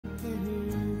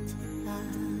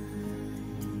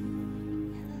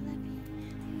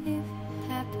If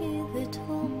happy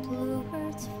little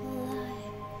bluebirds fly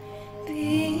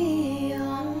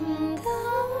beyond the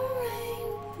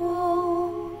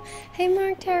rainbow. Hey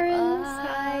Mark Terrence,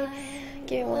 hi.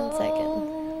 Give me 1 second.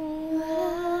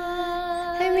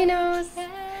 Hey Minos.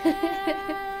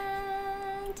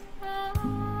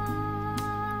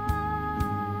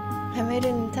 I made it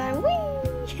in time.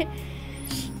 Whee!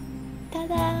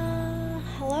 Ta-da!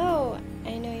 Hello.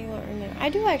 I know you won't remember. I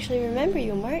do actually remember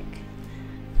you, Mark.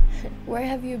 Where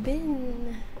have you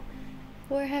been?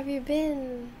 Where have you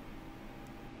been?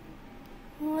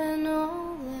 When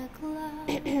all the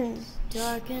clouds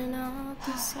darken up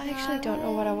the sky. I actually don't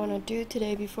know what I want to do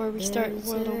today before we start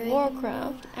World of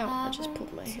Warcraft. Ow, I just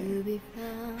pulled my hair.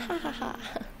 Ha ha ha.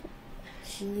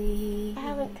 I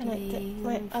haven't connected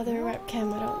my other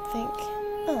webcam, I don't think.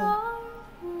 Oh,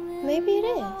 maybe it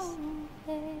is.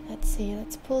 Let's see,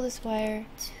 let's pull this wire.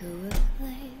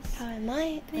 How am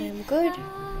I? I am good.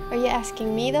 Are you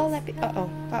asking me though? Uh-oh.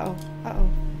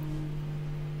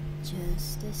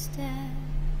 Just a step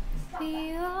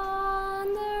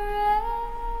beyond the rain.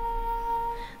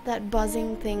 That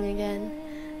buzzing thing again.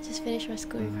 Just finished my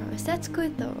school promise. That's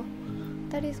good though.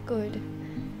 That is good.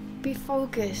 Be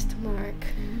focused, Mark.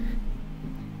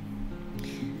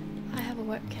 I have a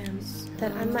webcam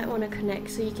that I might want to connect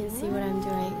so you can see what I'm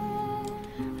doing.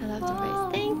 I love the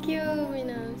voice. Thank you,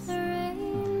 Minos.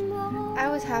 I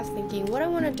was half thinking what I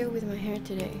want to do with my hair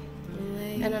today.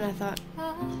 And then I thought,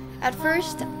 at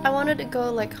first I wanted to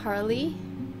go like Harley,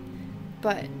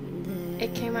 but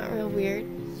it came out real weird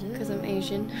because I'm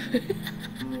Asian.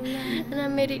 And I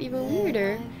made it even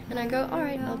weirder. And I go,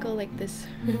 alright, I'll go like this.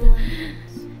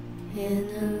 In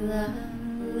a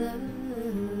lullaby,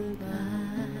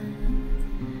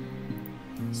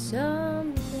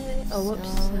 someday, Oh,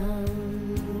 whoops.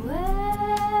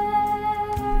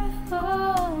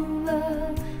 somewhere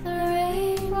over the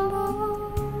rainbow,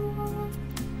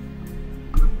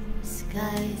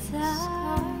 skies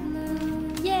are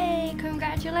blue. Yay!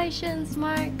 Congratulations,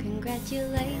 Mark!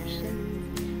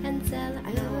 Congratulations! And celebrate.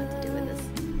 I don't know what to do with this.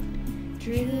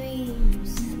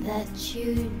 Dreams that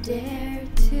you dare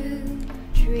to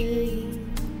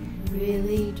dream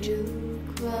really do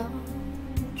come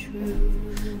true.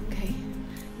 Okay,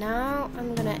 now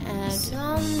I'm gonna add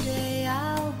Someday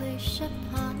I'll wish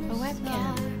upon a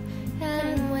webcam. star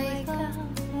and wake up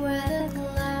where the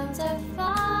clouds are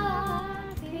far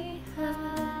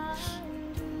behind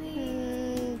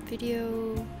me.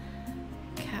 Video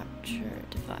capture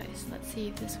device. Let's see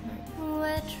if this works.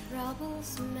 Where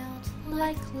troubles melt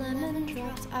like lemon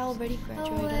drops. I already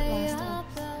graduated last time.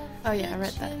 Oh yeah, I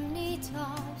read that.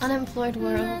 Unemployed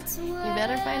world. You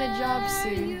better find a job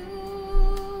soon.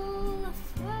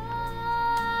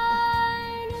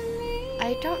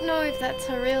 I don't know if that's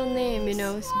her real name, you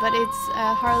know, but it's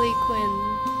Harley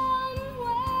Quinn.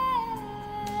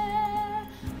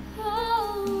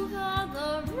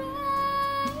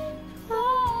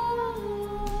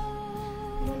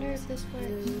 I wonder if this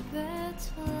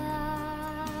works.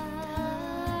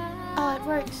 Oh, it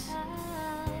works.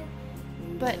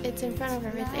 But it's in front of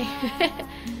everything.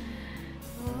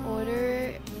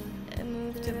 Order and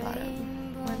move to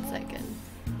bottom. 1 second.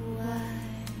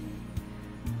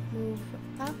 Move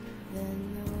up.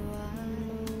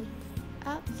 Move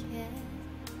up.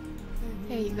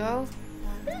 There you go.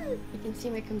 You can see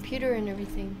my computer and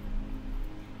everything.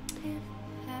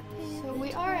 So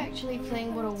we are actually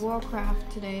playing World of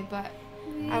Warcraft today, but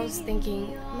I was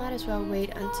thinking might as well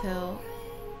wait until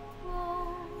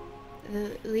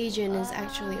the Legion is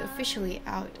actually officially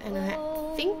out, and I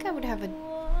think I would have an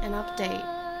update.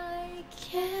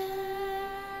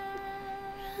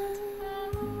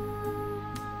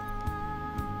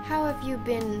 How have you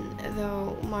been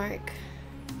though, Mark?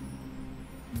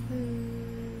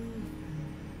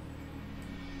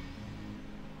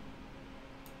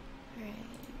 Alright,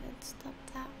 let's stop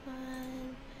that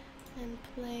one and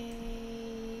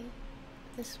play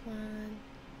this one.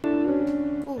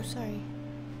 Oh, sorry.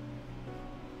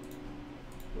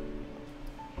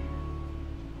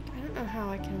 I don't know how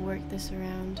I can work this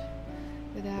around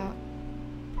without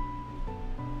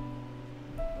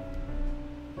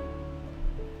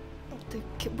the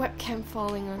webcam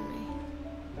falling on me.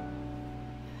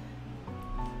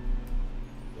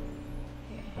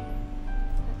 Here,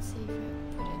 let's see if I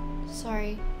put it.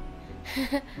 Sorry.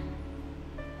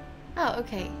 Oh,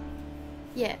 okay.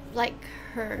 Yeah, like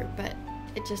her, but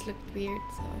it just looked weird,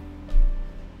 so.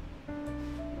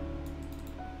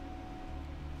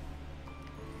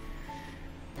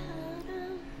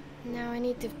 Now I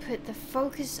need to put the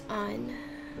focus on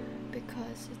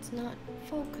because it's not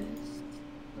focused.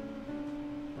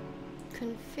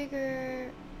 Configure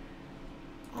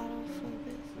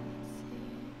autofocus. Let's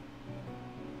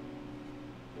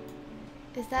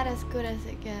see. Is that as good as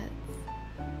it gets?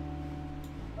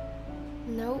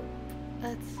 Nope.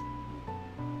 That's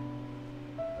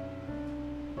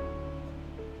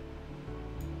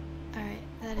alright,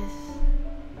 that is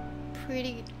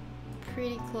pretty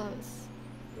close.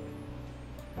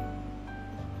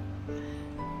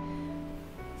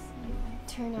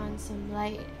 Turn on some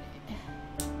light.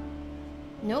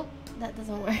 Nope, that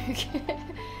doesn't work. How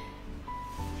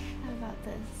about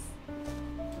this?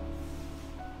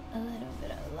 A little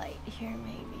bit of light here,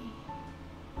 maybe.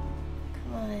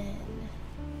 Come on.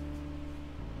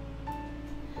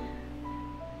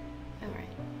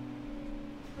 Alright.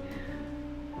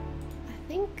 I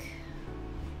think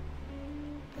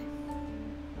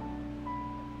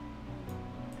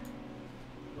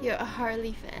you're a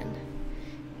Harley fan.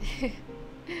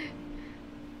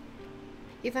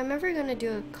 If I'm ever gonna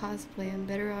do a cosplay, I'm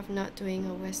better off not doing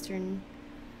a Western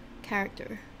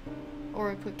character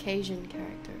or a Caucasian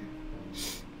character.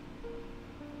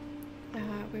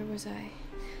 Where was I?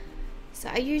 So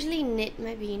I usually knit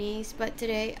my beanies, but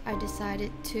today I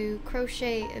decided to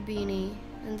crochet a beanie,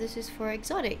 and this is for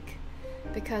Exotic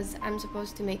because I'm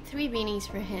supposed to make 3 beanies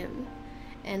for him,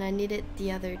 and I knitted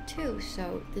the other 2,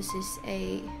 so this is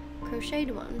a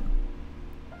crocheted one.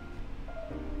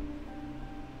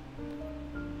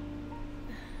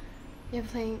 You're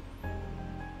playing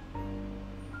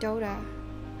Dota.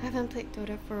 I haven't played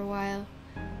Dota for a while.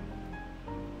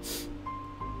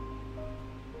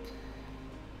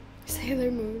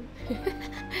 Sailor Moon.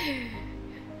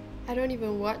 I don't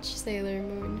even watch Sailor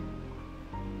Moon.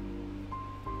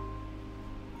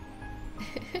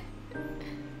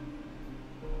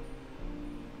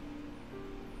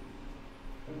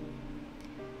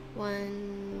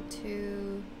 One,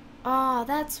 two. Oh,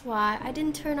 that's why I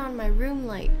didn't turn on my room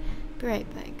light. Be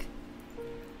right back.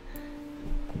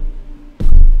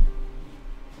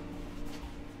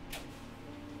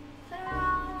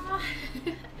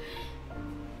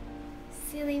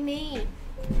 Silly me.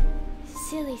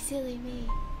 Silly me.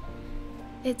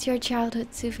 It's your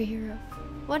childhood superhero.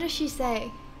 What does she say?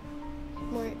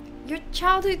 More. Your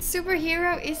childhood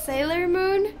superhero is Sailor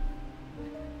Moon?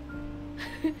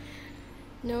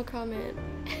 No comment.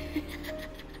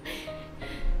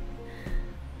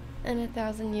 And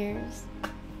 1,000 years.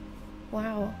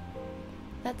 Wow.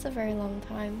 That's a very long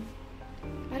time.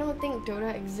 I don't think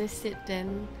Dota existed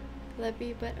then,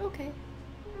 Leppy, but okay.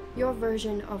 Your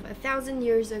version of 1,000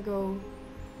 years ago.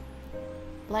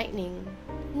 Lightning.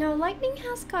 No, Lightning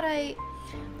has got a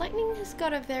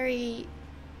very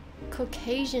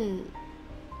Caucasian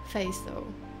face though.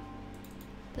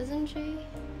 Doesn't she?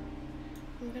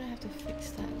 I'm gonna have to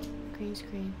fix that green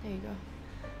screen. There you go.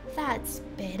 That's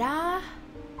better.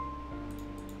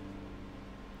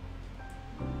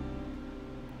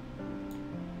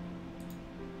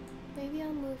 Maybe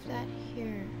I'll move that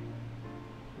here.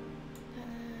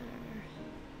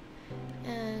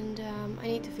 And I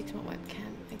need to fix my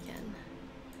webcam again.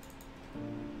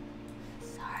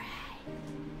 Sorry.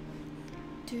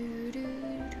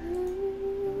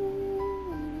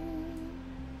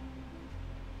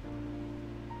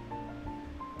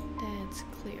 That's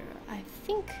clear, I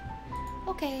think.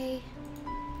 Okay.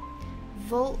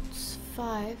 Volts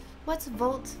 5. What's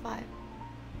volts 5?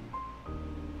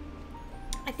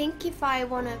 I think if I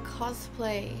want to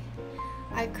cosplay,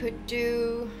 I could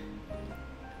do...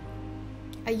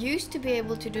 I used to be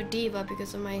able to do Diva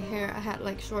because of my hair. I had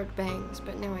like short bangs,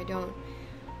 but now I don't.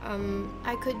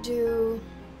 I could do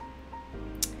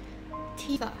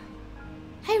Tifa.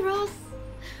 Hey Roz!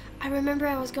 I remember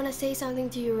I was gonna say something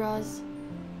to you, Roz.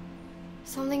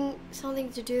 Something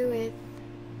to do with...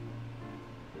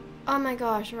 Oh my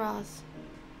gosh, Roz.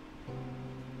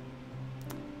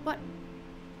 What?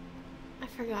 I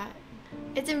forgot.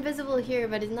 It's invisible here,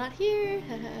 but it's not here.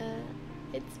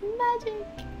 It's magic.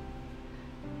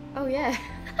 Oh yeah.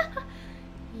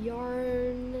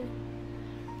 Yarn.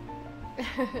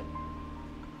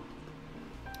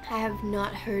 I have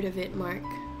not heard of it, Mark.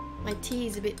 My tea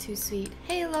is a bit too sweet.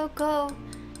 Hey, Loco!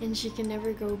 And she can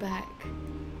never go back.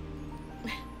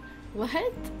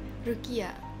 What?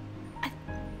 Rukia.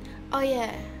 Oh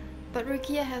yeah, but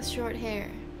Rukia has short hair.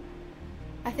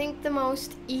 I think the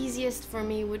most easiest for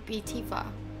me would be Tifa.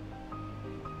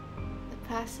 The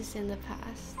past is in the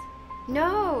past.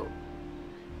 No!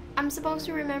 I'm supposed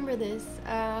to remember this,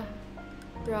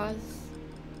 Roz.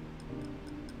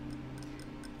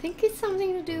 I think it's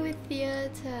something to do with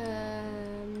theater.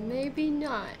 Maybe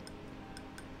not.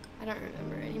 I don't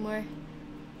remember anymore.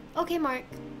 Okay, Mark.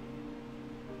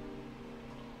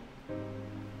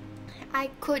 I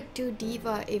could do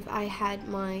diva if I had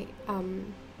my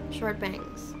short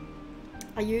bangs.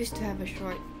 I used to have a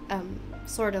short,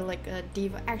 sort of like a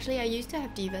diva. Actually, I used to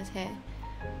have diva's hair.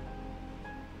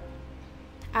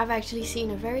 I've actually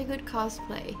seen a very good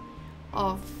cosplay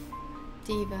of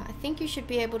diva. I think you should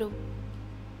be able to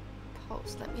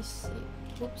post. Let me see.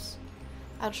 Oops.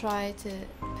 I'll try to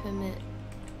permit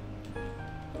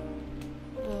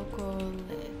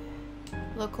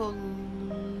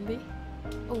locally.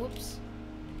 Oh, whoops.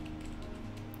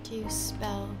 Do you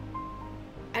spell?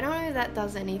 I don't know if that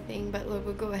does anything, but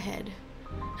we'll go ahead.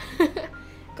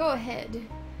 Go ahead.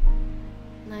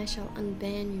 And I shall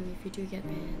unban you if you do get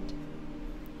banned.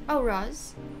 Oh,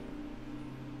 Roz.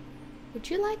 Would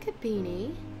you like a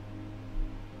beanie?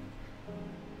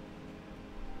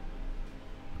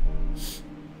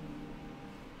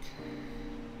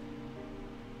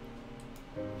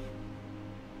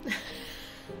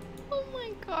 Oh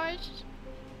my gosh.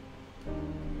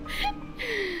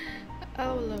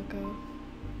 Oh, loco.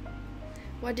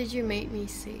 What did you make me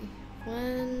see?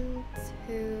 1,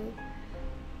 2,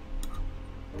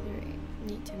 3.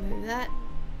 Need to move that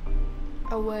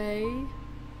away.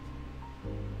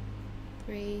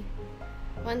 3.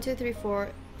 1, 2, 3,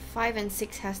 4. 5 and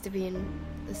 6 has to be in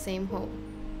the same hole.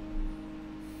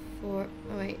 4.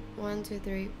 Oh wait. 1, 2,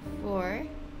 3, 4.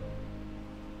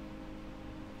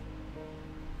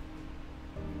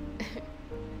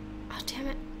 Oh damn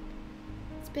it!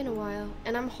 It's been a while,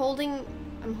 and I'm holding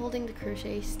the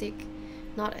crochet stick,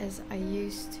 not as I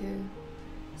used to,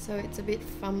 so it's a bit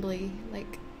fumbly.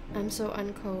 Like I'm so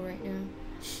unco right now.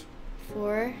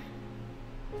 4,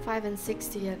 5, and 6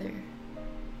 together.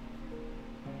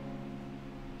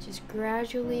 Just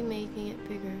gradually making it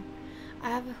bigger. I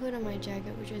have a hood on my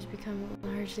jacket, which has become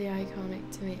largely iconic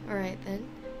to me. Alright then.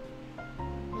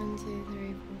 1, 2,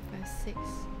 3, 4, 5, 6.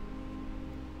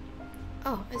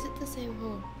 Oh, is it the same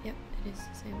hole? Yep, it is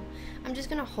the same hole. I'm just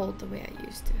gonna hold the way I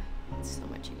used to. It's so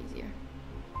much easier.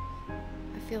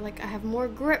 I feel like I have more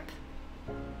grip.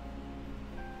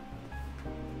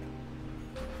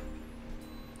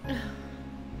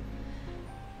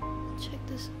 Check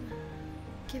this one.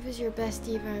 Give us your best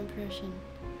diva impression.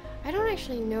 I don't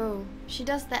actually know. She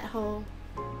does that whole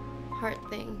heart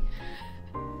thing.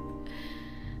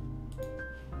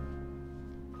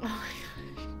 Oh my gosh.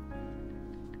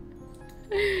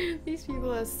 These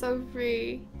people are so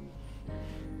free.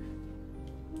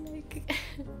 Like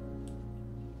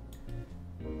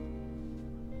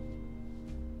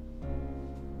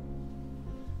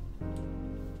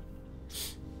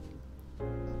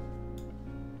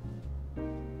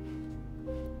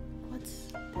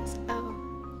what's this? Oh.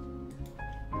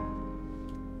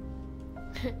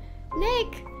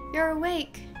 Nick, you're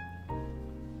awake.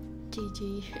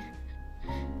 GG.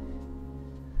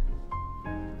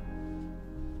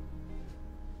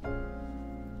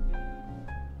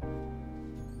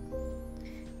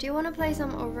 Do you want to play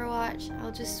some Overwatch?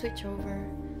 I'll just switch over.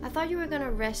 I thought you were gonna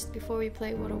rest before we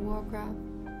play World of Warcraft.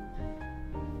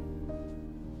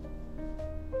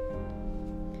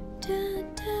 Da,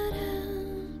 da, da,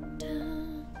 da,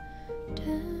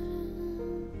 da.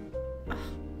 Oh,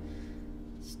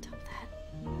 stop that.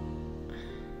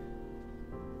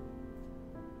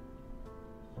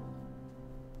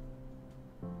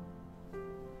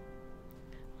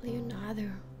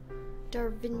 Leonardo da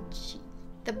Vinci.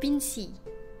 Da Vinci.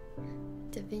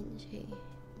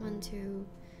 1, 2,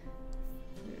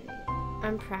 3.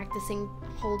 I'm practicing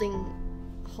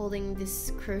holding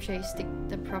this crochet stick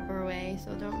the proper way,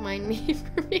 so don't mind me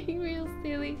for being real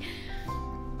silly.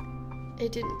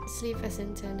 It didn't sleep as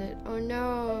intended. Oh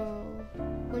no.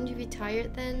 Wouldn't you be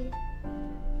tired then?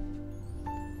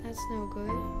 That's no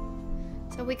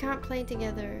good. So we can't play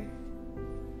together.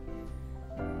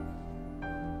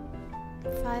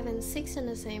 5 and 6 in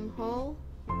the same hole.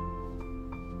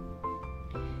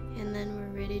 And then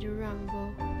we're ready to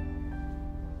rumble.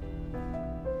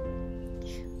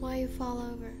 Why you fall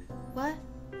over? What?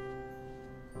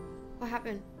 What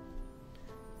happened?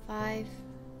 5.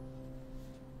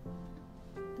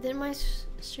 Did my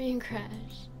stream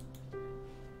crash?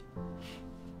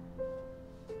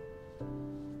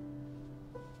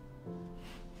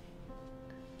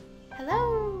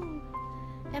 Hello?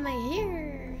 Am I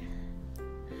here?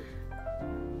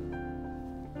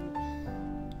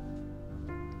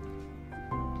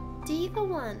 Diva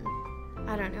 1.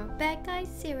 I don't know. Bad guy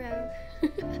 0.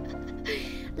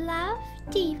 Love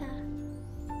Diva.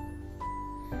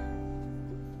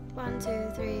 1,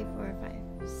 2, 3, 4,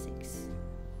 5, 6.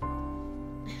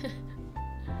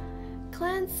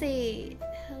 Clancy.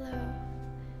 Hello.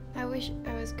 I wish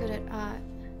I was good at art.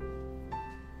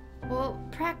 Well,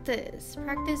 practice.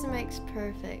 Practice makes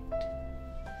perfect.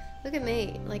 Look at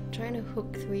me, like trying to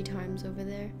hook 3 times over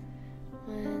there.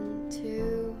 1,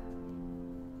 2,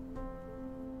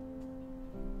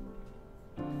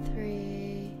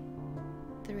 3,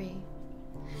 3,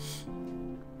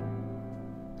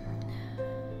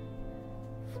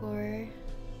 4.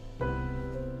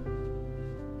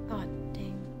 Oh,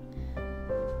 dang.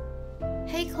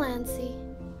 Hey, Clancy.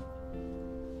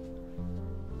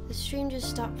 The stream just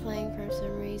stopped playing for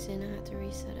some reason. I had to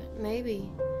reset it. Maybe.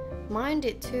 Mine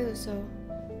did too, so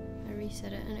I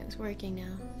reset it and it was working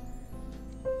now.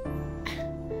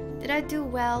 Did I do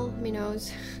well,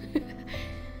 Minos?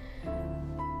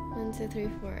 1, 2, 3,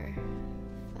 4,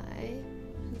 5.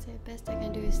 I'd say the best I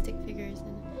can do is stick figures,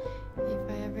 and if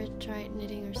I ever tried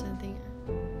knitting or something.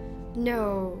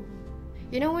 No.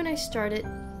 You know when I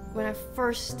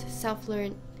first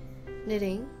self-learned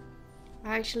knitting,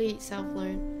 I actually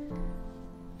self-learned.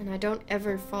 And I don't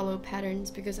ever follow patterns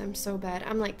because I'm so bad.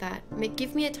 I'm like that.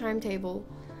 Give me a timetable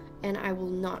and I will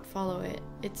not follow it.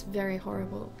 It's very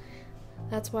horrible.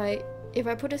 That's why if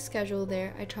I put a schedule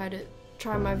there, I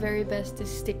try my very best to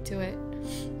stick to it.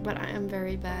 But I am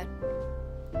very bad.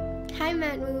 Hi,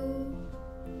 Manu.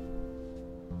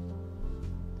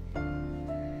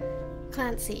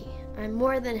 Clancy, I'm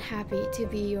more than happy to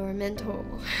be your mentor.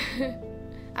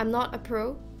 I'm not a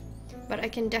pro, but I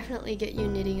can definitely get you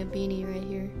knitting a beanie right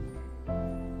here.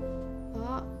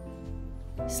 Oh,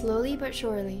 slowly but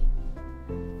surely.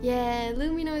 Yeah,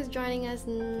 Lumino is joining us.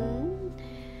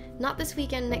 Not this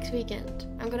weekend, next weekend.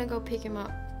 I'm gonna go pick him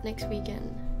up next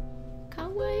weekend.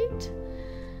 Can't wait.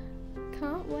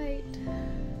 Can't wait.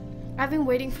 I've been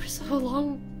waiting for so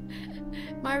long.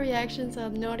 My reactions are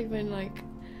not even like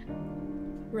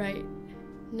right.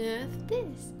 Nerf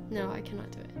this. No, I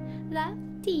cannot do it. La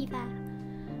diva.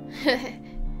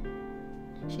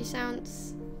 She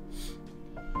sounds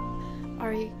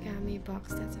origami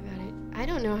box, that's about it. I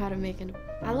don't know how to make an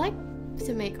I like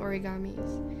to make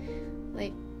origamis.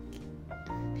 Like,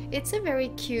 it's a very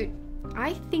cute,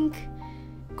 I think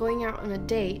going out on a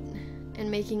date and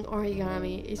making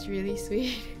origami is really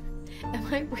sweet. Am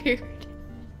I weird?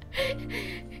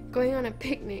 Going on a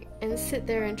picnic and sit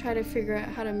there and try to figure out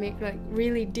how to make like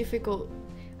really difficult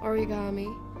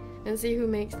origami and see who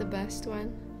makes the best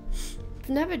one. I've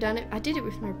never done it. I did it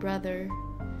with my brother,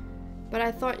 but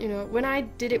I thought, you know, when I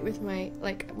did it with my,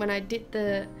 like, when I did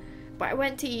but I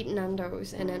went to eat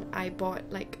Nando's and then I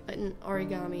bought like an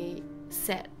origami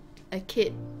set, a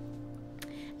kit,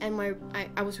 and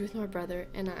I was with my brother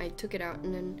and I took it out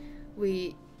and then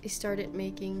we started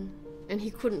making, and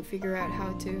he couldn't figure out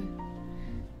how to.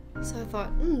 So I thought,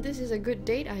 this is a good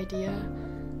date idea.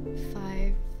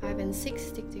 5 and 6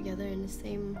 stick together in the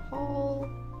same hole.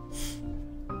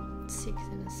 6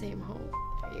 in the same hole.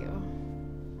 There you go.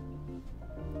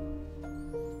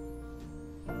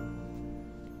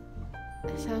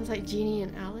 It sounds like Jeannie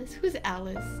and Alice. Who's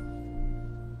Alice?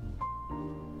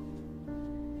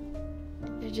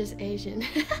 You're just Asian.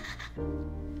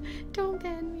 Don't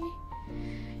ban me.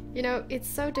 You know, it's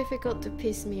so difficult to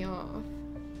piss me off.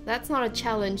 That's not a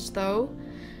challenge though.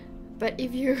 But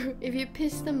if you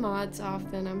piss the mods off,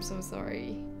 then I'm so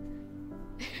sorry.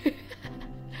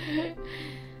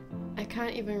 I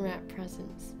can't even wrap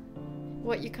presents.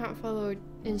 What, you can't follow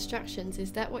instructions?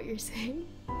 Is that what you're saying?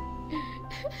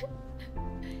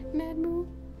 Mad Moo.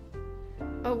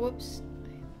 Oh, whoops.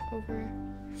 Over.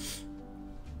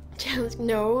 Challenge.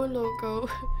 No, loco.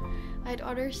 I'd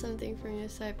order something from your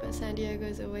site, but San Diego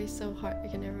is always so hot. I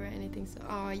can never wear anything. So,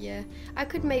 oh yeah. I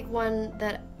could make one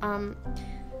that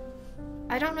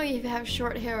I don't know if you have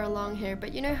short hair or long hair,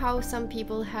 but you know how some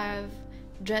people have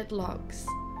dreadlocks?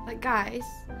 Like guys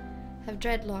have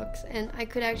dreadlocks, and I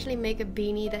could actually make a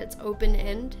beanie that's open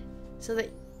end, so that,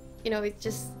 you know,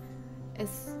 it's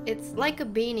like a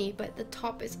beanie, but the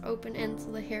top is open end,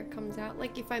 so the hair comes out.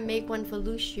 Like if I make one for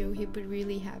Lucio, he'd be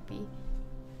really happy.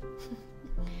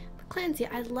 But Clancy,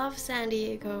 I love San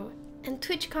Diego, and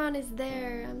TwitchCon is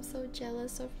there. I'm so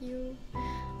jealous of you.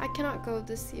 I cannot go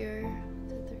this year.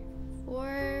 2, 3,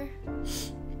 4.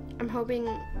 I'm hoping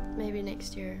maybe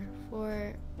next year.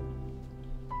 4,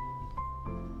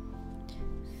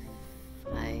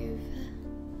 5,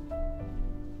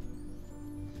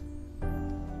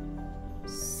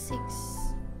 6.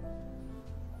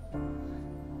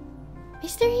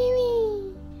 Mr.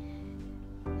 Yumi!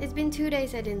 It's been 2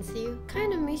 days I didn't see you.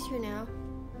 Kinda miss you now.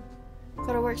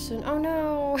 Gotta work soon. Oh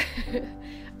no!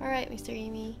 Alright, Mr.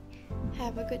 Yumi.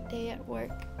 Have a good day at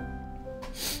work.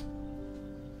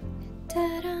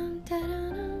 Ta-dum,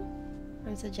 ta-dum.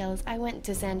 I'm so jealous. I went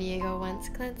to San Diego once,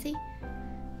 Clancy,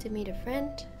 to meet a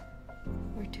friend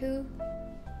or two.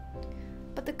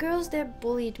 But the girls there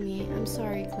bullied me. I'm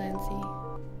sorry, Clancy.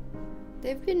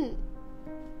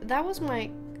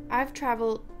 I've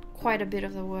traveled quite a bit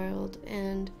of the world,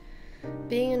 and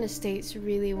being in the States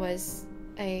really was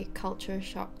a culture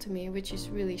shock to me, which is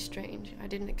really strange. I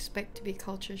didn't expect to be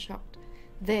culture shocked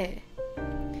there.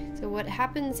 So what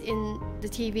happens in the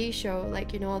TV show,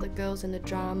 like, you know, all the girls in the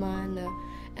drama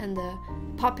and the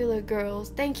popular girls,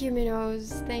 thank you,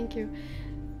 Minnows, thank you,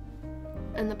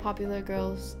 and the popular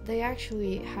girls, they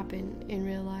actually happen in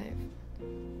real life.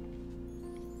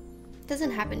 It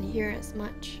doesn't happen here as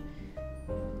much.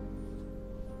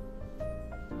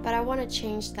 But I want to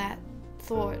change that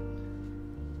thought.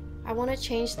 I want to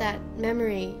change that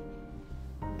memory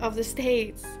of the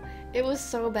States. It was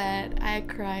so bad. I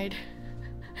cried.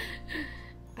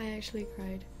 I actually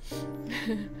cried.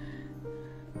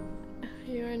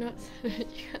 You are not you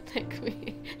can't like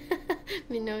me.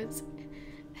 Me notes.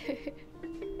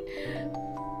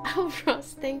 Oh,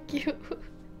 Ross, thank you.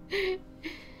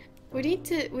 We need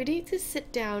to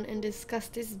sit down and discuss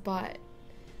this bot,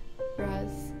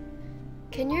 Ross.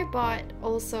 Can your bot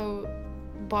also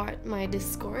bot my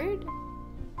Discord,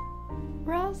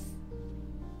 Ross?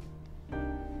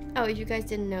 Oh, if you guys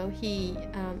didn't know, he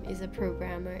is a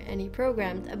programmer, and he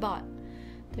programmed a bot.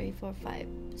 3, 4, 5,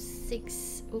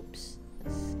 6. Oops,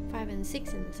 that's 5 and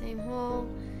 6 in the same hole.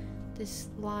 This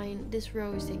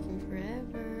row is taking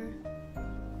forever.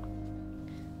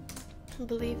 I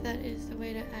believe that is the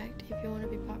way to act if you want to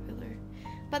be popular.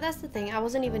 But that's the thing, I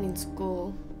wasn't even in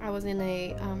school. I was in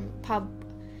a pub,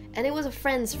 and it was a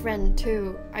friend's friend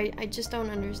too. I just don't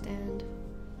understand.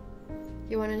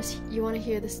 You wanna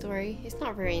hear the story? It's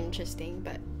not very interesting,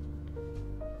 but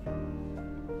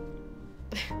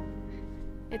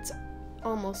it's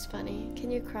almost funny.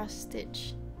 Can you cross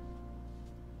stitch?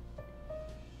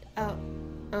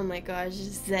 Oh my gosh,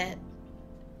 Zed.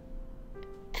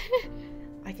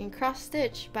 I can cross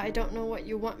stitch, but I don't know what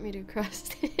you want me to cross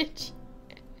stitch.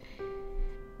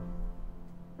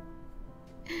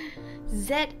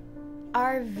 ZRVV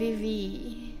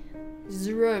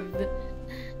Zruv.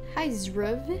 Hi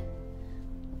Zruv.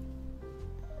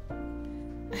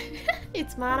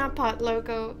 It's Mana Pot,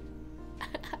 Loco.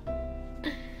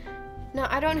 No,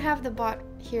 I don't have the bot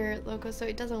here, Loco, so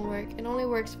it doesn't work. It only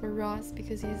works for Ross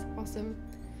because he's awesome.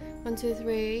 1, 2,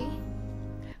 3.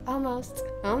 Almost.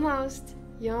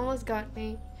 You almost got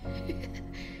me.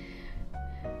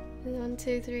 1,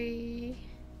 2, 3,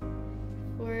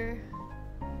 4.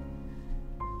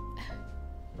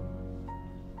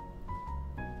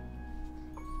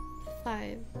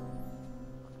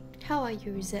 How are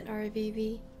you,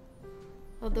 ZRVV?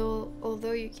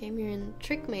 Although you came here and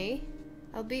tricked me,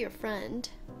 I'll be your friend.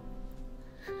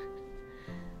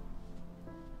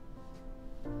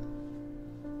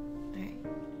 Alright.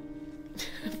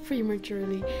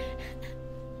 Prematurely.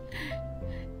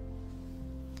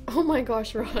 Oh my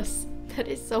gosh, Ross. That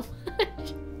is so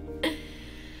much.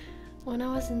 When I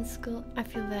was in school, I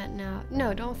feel bad now.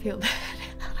 No, don't feel bad.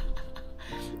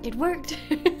 It worked.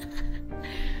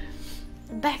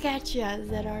 Back at ya,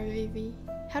 ZRVV.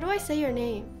 How do I say your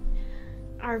name?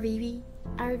 RVV.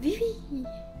 RVV.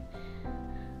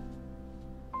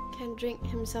 Can drink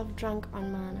himself drunk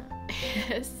on mana.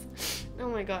 Yes. Oh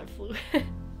my god, flu.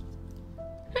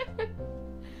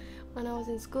 When I was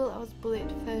in school, I was bullied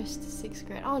 1st to 6th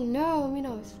grade. Oh no,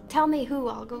 Minos. Tell me who,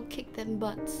 I'll go kick them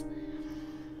butts.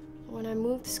 When I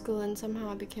moved to school and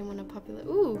somehow I became one of popular.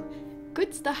 Ooh,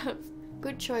 good stuff.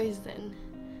 Good choice then.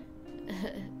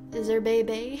 Is there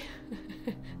baby?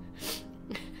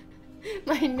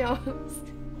 My nose.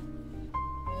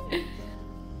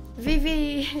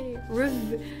 Vivi.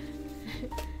 Ruv.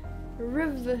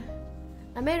 Ruv.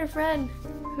 I made a friend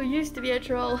who used to be a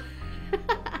troll.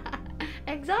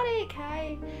 Exotic.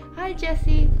 Hi. Hi,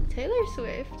 Jessie. Taylor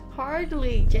Swift.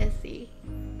 Hardly Jessie.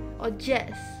 Or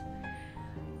Jess.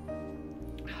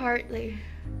 Hardly.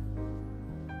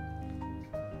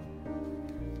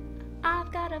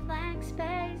 I've got a blank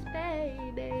space,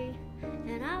 baby,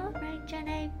 and I'll write your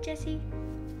name, Jessie.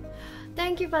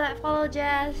 Thank you for that follow,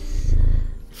 Jess.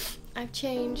 I've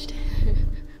changed.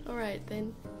 Alright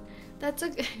then. That's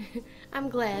okay. I'm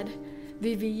glad.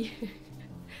 Vivi.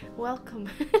 Welcome.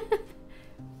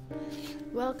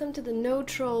 Welcome to the no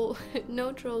troll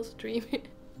stream.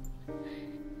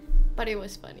 But it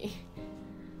was funny.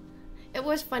 It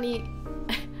was funny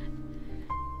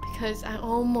because I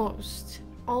almost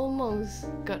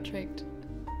got tricked.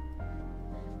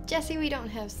 Jessie, we don't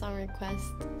have song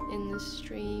requests in the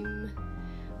stream.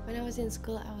 When I was in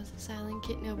school, I was a silent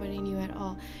kid, nobody knew at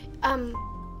all.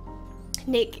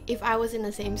 Nick, if I was in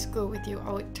the same school with you,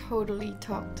 I would totally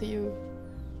talk to you.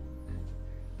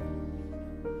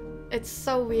 It's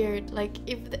so weird. Like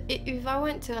if I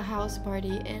went to a house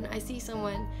party and I see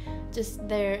someone just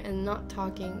there and not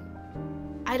talking,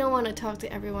 I don't want to talk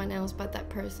to everyone else but that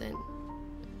person.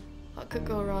 What could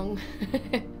go wrong?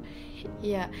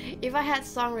 Yeah, if I had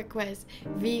song requests,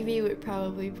 VV would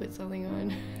probably put something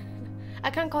on. I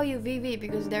can't call you VV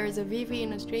because there is a VV in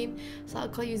the stream, so I'll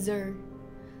call you Zer.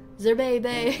 Zer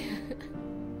baby.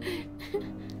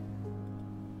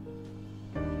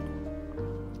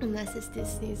 Unless it's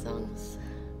Disney songs.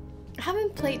 I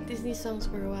haven't played Disney songs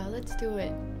for a while. Let's do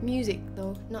it. Music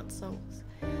though, not songs.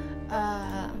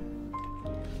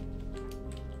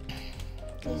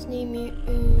 Disney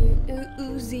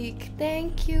music.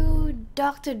 Thank you,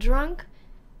 Dr. Drunk.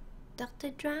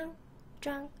 Dr. Drunk,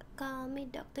 drunk. Call me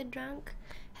Dr. Drunk.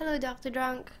 Hello, Dr.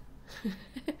 Drunk.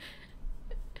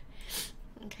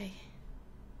 Okay.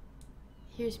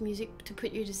 Here's music to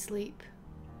put you to sleep.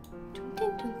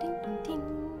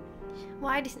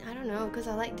 Why Disney? I don't know, because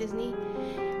I like Disney.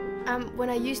 When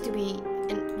I used to be,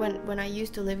 when I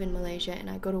used to live in Malaysia and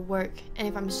I go to work, and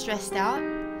if I'm stressed out,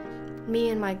 me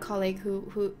and my colleague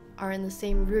who are in the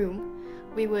same room,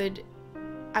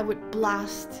 I would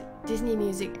blast Disney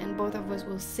music and both of us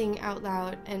will sing out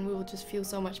loud and we will just feel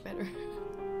so much better.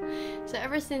 So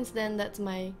ever since then, that's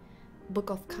my book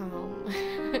of calm.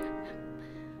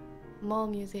 Mall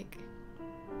music.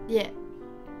 Yeah.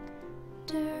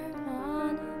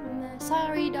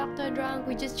 Sorry, Dr. Drunk,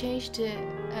 we just changed to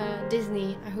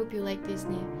Disney. I hope you like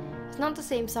Disney. It's not the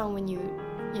same song when you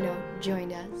know,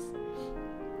 joined us.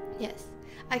 Yes,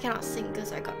 I cannot sing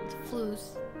because I got the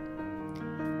flus.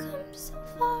 I've come so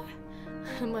far.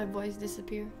 My voice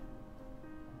disappeared.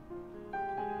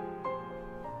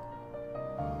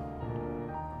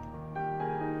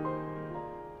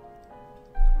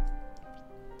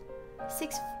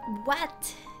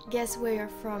 What? Guess where you're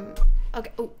from.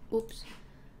 Okay. Oh, oops.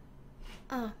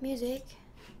 Music.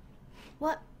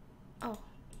 What? Oh.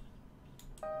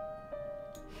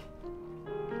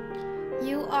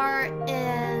 You are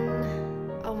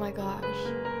in... Oh my gosh.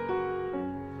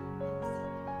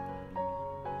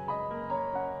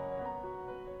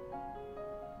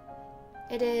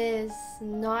 It is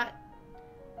not...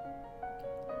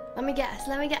 Let me guess.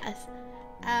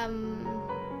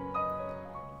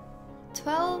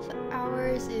 12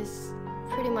 hours is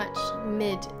pretty much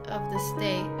mid of the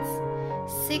States.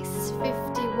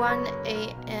 6:51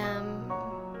 a.m.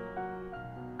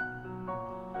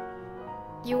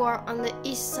 You are on the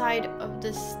east side of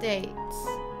the States.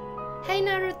 Hey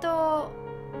Naruto!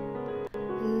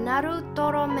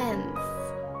 Naruto Romance.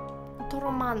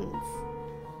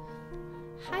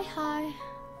 Hi.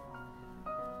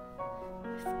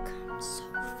 We've come so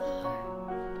far.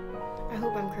 I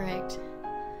hope I'm correct.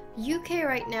 UK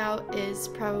right now is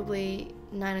probably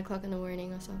 9 o'clock in the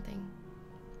morning or something.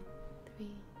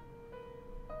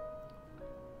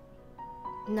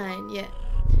 9, yeah.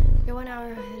 You're 1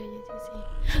 hour ahead of UTC.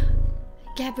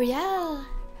 Gabrielle!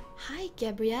 Hi,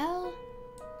 Gabrielle!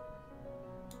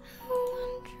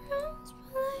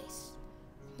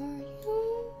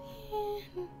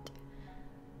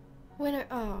 Winner.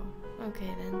 Oh,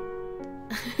 okay then.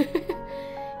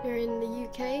 You're in the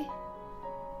UK?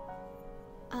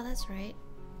 Oh, that's right.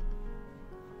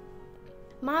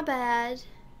 My bad.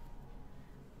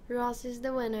 Ross is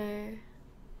the winner.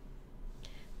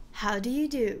 How do you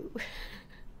do?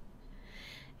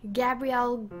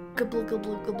 Gabrielle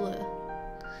gobble.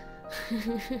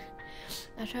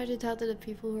 I try to talk to the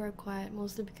people who are quiet,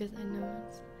 mostly because I know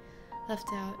it's left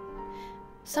out.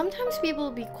 Sometimes people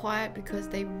will be quiet because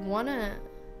they wanna,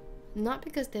 not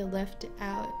because they're left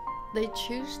out. They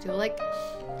choose to. Like,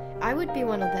 I would be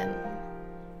one of them.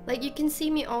 Like, you can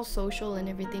see me all social and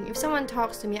everything. If someone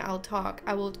talks to me, I'll talk.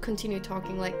 I will continue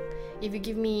talking. Like, if you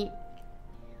give me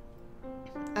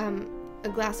a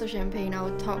glass of champagne, I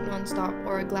would talk non-stop,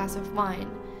 or a glass of wine.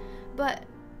 But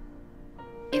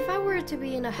if I were to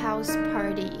be in a house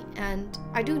party, and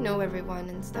I do know everyone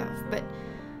and stuff, but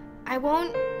I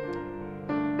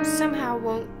somehow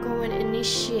won't go and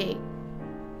initiate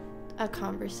a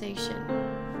conversation.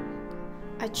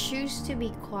 I choose to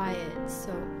be quiet,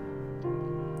 so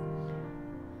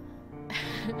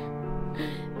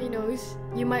who knows,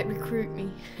 you might recruit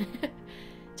me.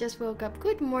 Just woke up.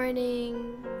 Good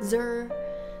morning, Zer.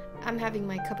 I'm having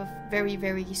my cup of very,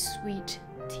 very sweet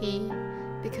tea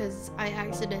because I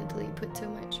accidentally put too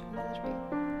much on the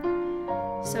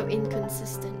drink. So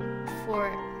inconsistent.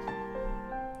 4,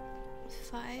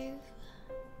 5,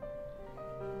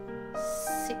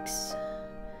 6.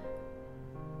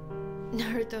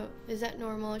 Naruto, is that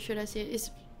normal? Should I say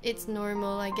it's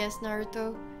normal, I guess,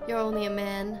 Naruto. You're only a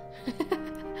man.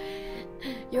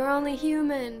 You're only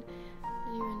human.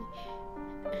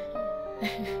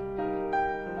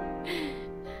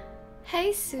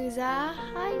 Hey Souza,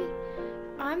 hi.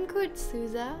 I'm good,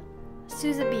 Souza.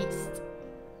 Souza Beast.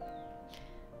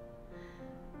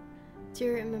 Do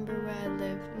you remember where I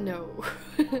live? No.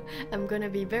 I'm gonna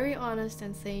be very honest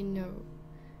and say no.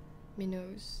 Me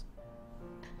knows.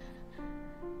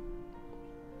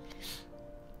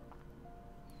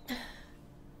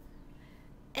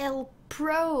 El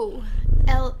Pro.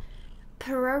 El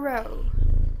Perro.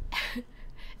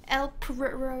 El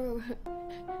Perro.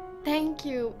 Thank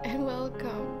you and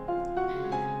welcome.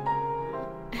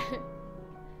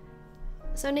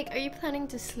 So Nick, are you planning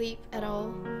to sleep at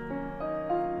all?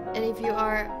 And if you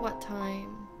are, what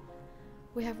time?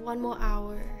 We have 1 more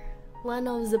hour. Land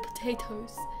of the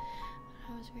potatoes.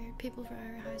 That was weird. People from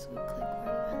our high school click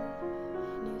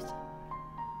word news.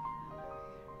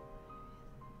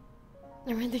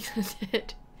 Everything's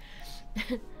dead.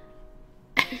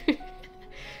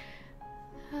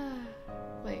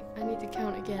 Wait, I need to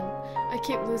count again. I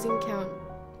keep losing count.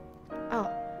 Oh,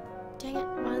 dang it.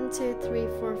 1, 2, 3,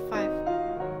 4,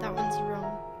 5. That one's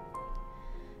wrong.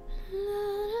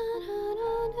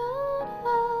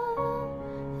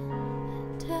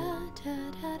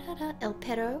 El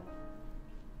Perro.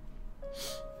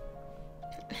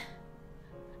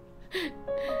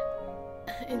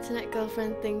 Internet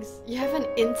girlfriend thinks you have an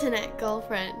internet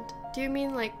girlfriend. Do you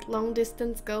mean like long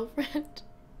distance girlfriend?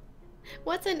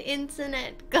 What's an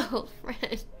internet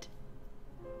girlfriend?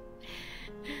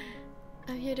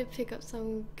 I'm here to pick up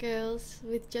some girls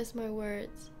with just my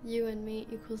words. You and me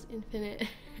equals infinite.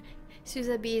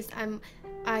 Souza Beast, I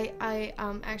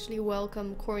actually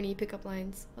welcome corny pickup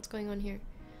lines. What's going on here?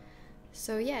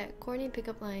 So yeah, corny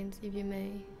pickup lines if you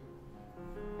may.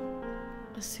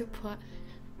 A soup pot.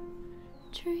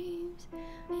 Dreams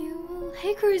you will.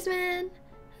 Hey Cruise Man!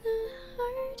 The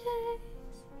hard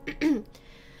days.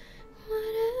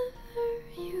 Whatever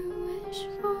you wish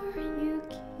for, you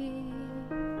keep.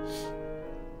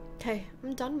 Okay,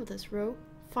 I'm done with this row.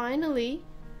 Finally!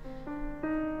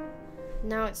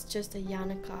 Now it's just a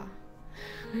Yanaka.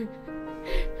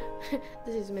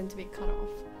 This is meant to be cut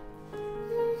off.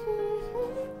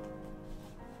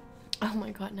 Oh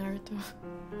my god, Naruto.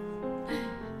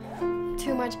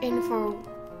 Too much info.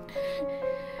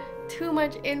 Too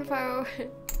much info.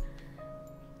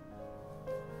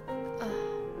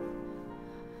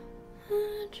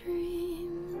 A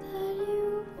dream that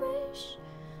you wish.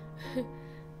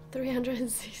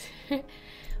 306.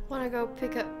 Wanna go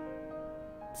pick up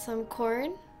some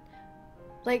corn?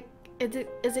 Like, is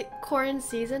it corn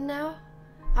season now?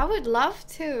 I would love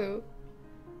to.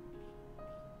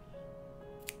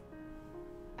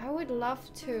 I would love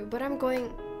to, but I'm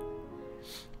going.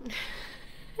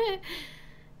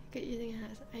 Good using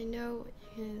has. I know what you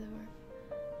can do.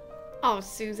 Oh,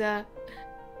 Souza.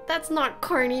 That's not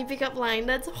corny pickup line.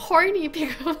 That's horny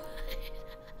pickup line.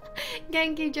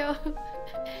 Genki Joe.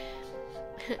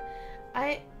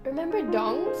 I remember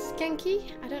Dong's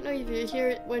Genki. I don't know if you hear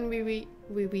it when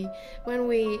when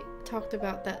we talked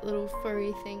about that little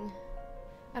furry thing.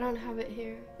 I don't have it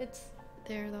here. It's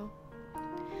there though.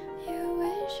 You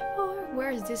wish for.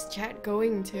 Where is this chat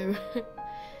going to?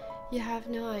 You have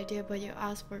no idea, but you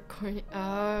asked for corny.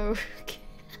 Oh. Okay.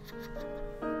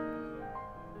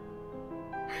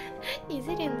 Is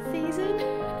it in season?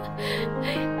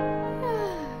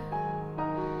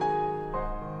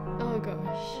 Oh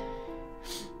gosh.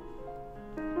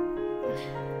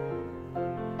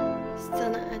 Still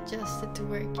not adjusted to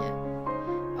work yet.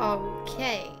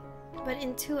 Okay. But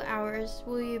in 2 hours,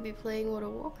 will you be playing World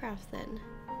of Warcraft then?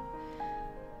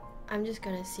 I'm just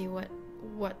gonna see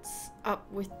what's up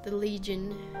with the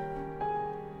Legion.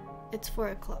 It's 4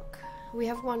 o'clock. We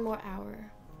have 1 more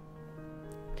hour.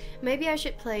 Maybe I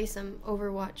should play some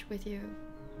Overwatch with you.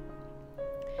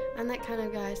 I'm that kind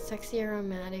of guy, sexy and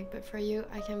romantic, but for you,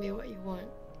 I can be what you want.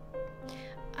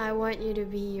 I want you to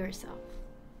be yourself.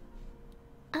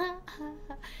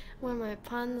 When my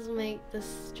puns make the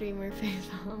streamer face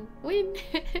palm. Win!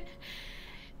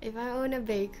 If I own a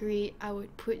bakery, I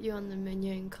would put you on the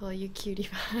menu and call you Cutie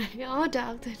Pie. Oh,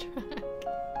 Dr. Truck.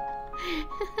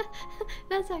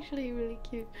 That's actually really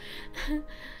cute.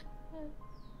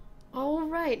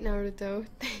 Alright, Naruto.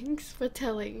 Thanks for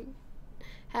telling.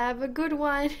 Have a good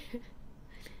one.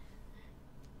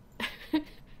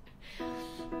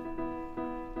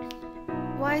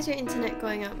 Why is your internet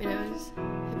going out, Minos?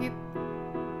 Have you...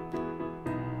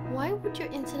 Why would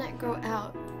your internet go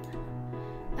out?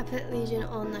 I Pet Legion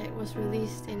All Night was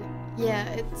released in... Yeah,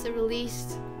 it's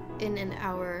released in an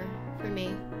hour for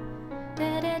me.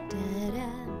 Da da da da.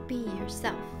 Be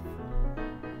yourself.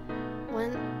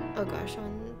 1... Oh gosh,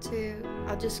 1, 2...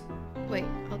 I'll just... Wait,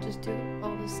 I'll just do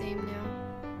all the same now.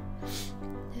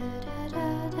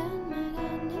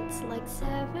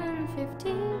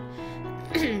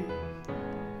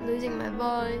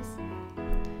 Minos.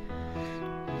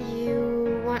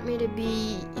 You want me to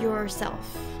be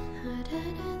yourself.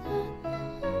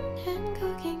 And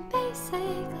cooking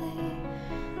basically.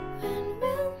 When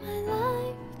will my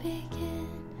life begin?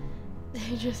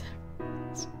 They just.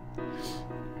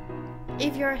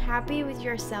 If you're happy with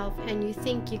yourself and you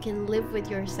think you can live with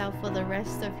yourself for the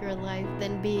rest of your life,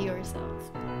 then be yourself.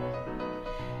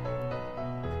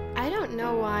 I don't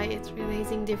know why it's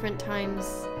releasing different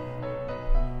times.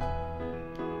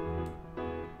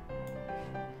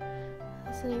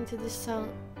 Listening to this song.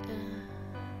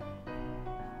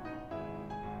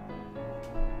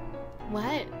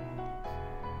 What?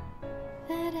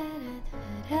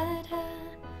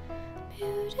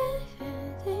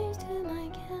 Beautiful things to my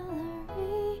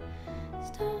gallery.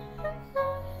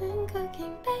 Starting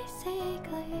cooking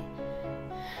basically.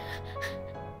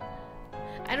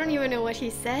 I don't even know what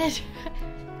he said.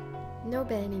 No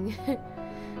banning.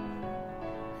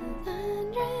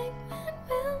 Wondering when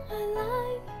will my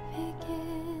life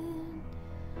begin?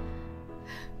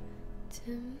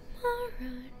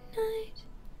 Tomorrow night.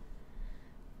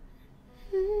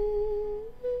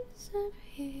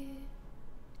 Disappear.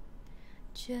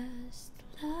 Just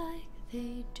like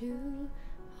they do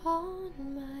on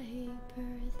my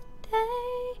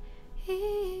birthday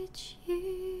each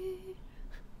year.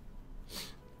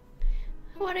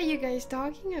 What are you guys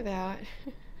talking about?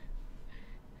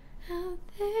 Out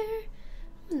there,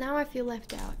 Now I feel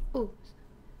left out. Ooh.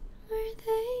 where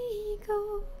they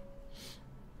go.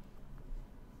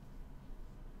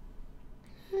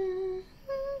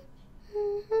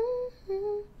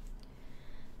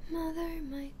 Mother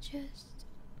might just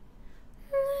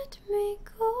let me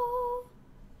go.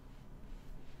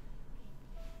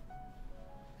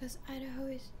 Because Idaho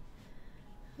is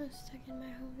stuck in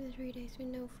my home for 3 days with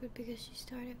no food because she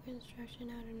started construction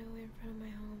out of nowhere in front of my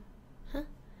home. Huh?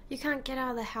 You can't get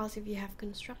out of the house if you have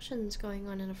constructions going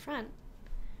on in the front.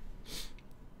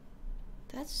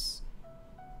 That's...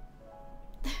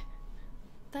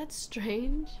 That's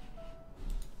strange.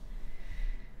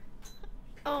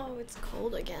 Oh, it's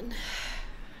cold again.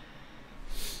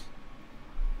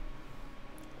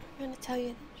 I'm gonna tell you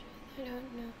the truth, I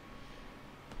don't know.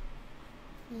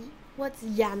 What's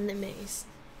Vietnamese?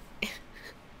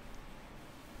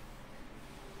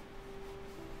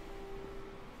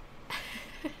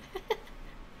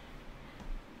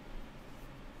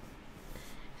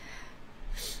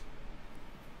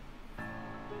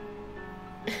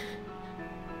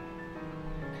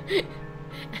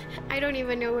 I don't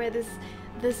even know where this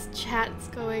chat's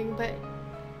going, but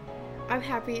I'm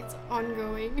happy it's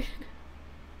ongoing.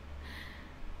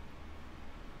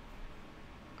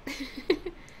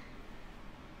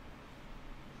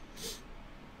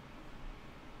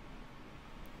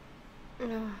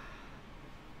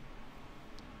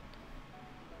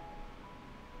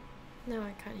 Now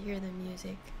I can't hear the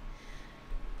music.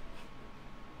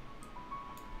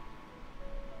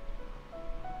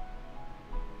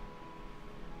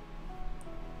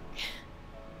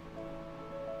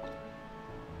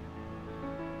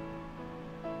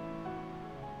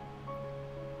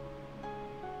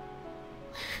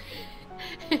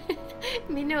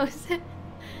 Minos.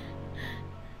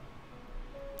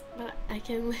 But I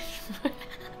can live.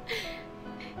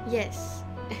 Yes.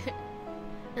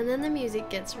 And then the music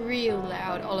gets real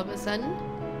loud all of a sudden.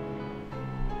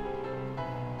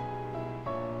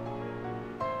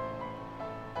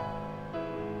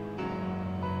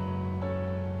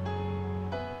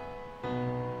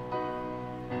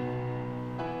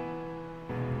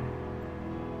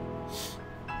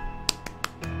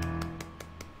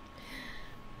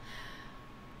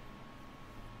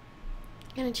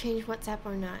 Gonna change WhatsApp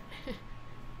or not?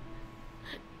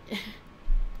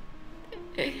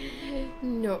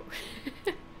 No.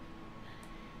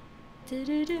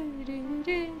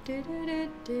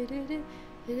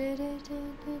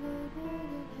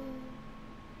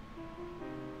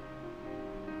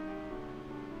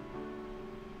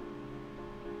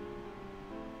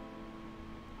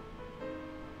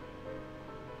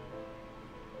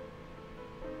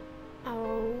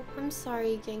 Oh, I'm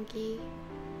sorry, Genki.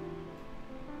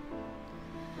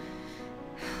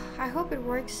 I hope it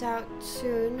works out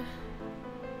soon.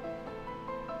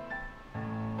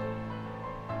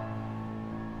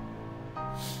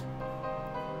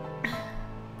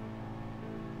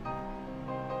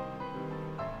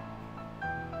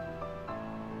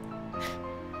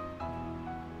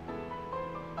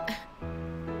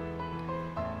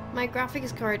 My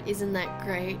graphics card isn't that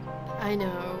great, I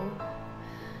know.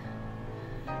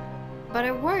 But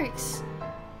it works.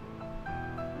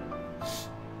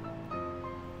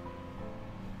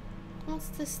 What's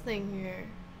this thing here?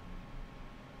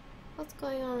 What's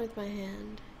going on with my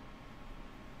hand?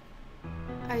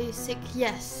 Are you sick?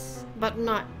 Yes, but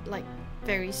not like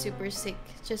very super sick.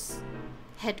 Just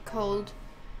head cold.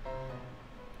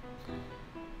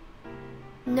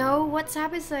 No,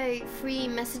 WhatsApp is a free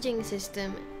messaging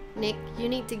system. Nick, you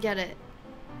need to get it.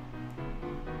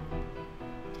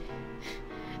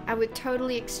 I would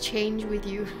totally exchange with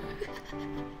you.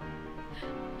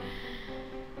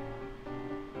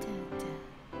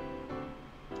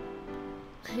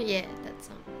 Yeah, that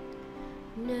song.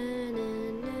 Na, na,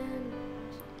 na.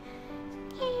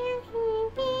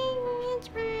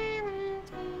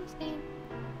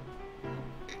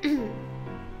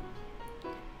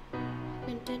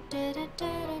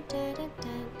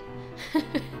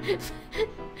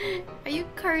 Are you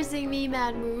cursing me,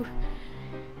 Mad Moo?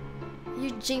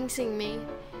 You jinxing me.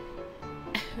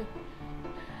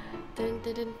 Dun,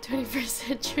 dun, dun, 21st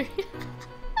century.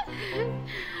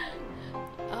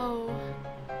 Oh.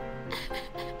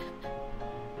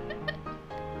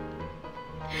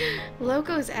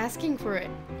 Loco's asking for it.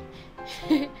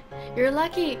 You're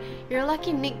lucky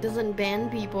Nick doesn't ban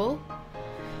people.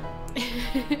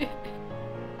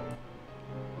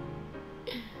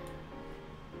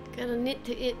 Gotta knit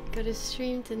to it, gotta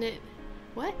stream to knit.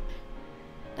 What?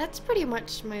 That's pretty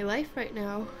much my life right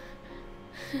now.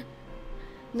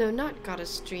 No, not gotta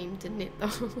stream to knit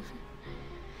though.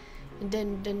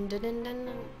 Dun dun dun dun dun.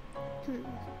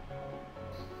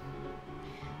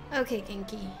 Okay,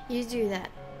 Genki, you do that.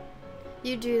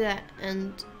 You do that,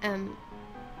 and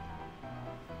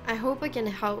I hope I can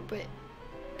help, but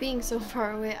being so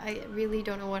far away, I really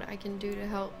don't know what I can do to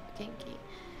help Genki.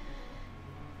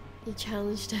 He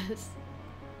challenged us.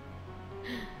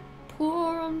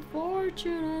 Poor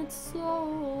unfortunate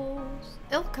souls.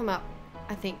 It'll come up,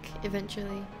 I think,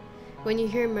 eventually. When you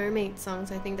hear mermaid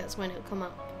songs, I think that's when it'll come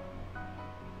up.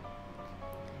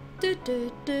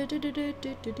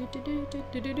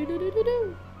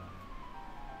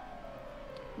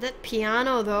 That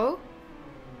piano though.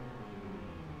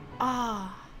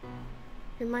 Ah,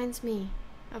 reminds me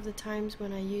of the times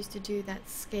when I used to do that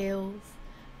scales.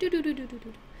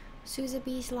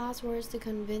 Suzabee's last words to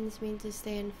convince me to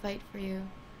stay and fight for you.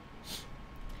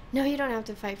 No, you don't have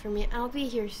to fight for me. I'll be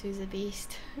here,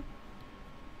 Suzabeast.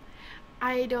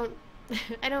 I don't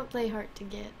play hard to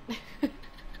get.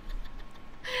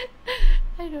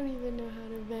 I don't even know how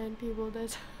to ban people.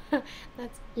 That's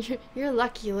you're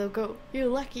lucky, Loco. You're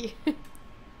lucky.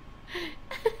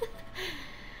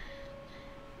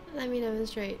 Let me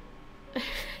demonstrate.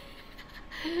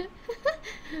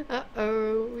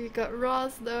 Uh-oh, we got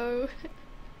Ross though.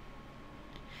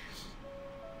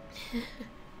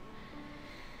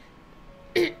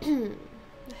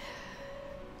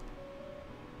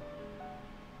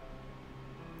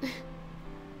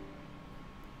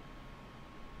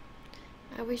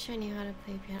 I wish I knew how to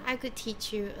play piano. I could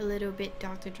teach you a little bit,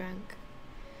 Dr. Drunk.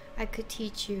 I could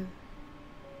teach you.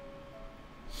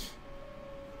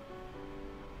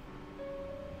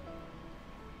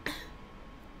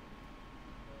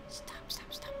 Stop.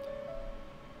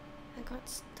 I got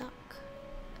stuck.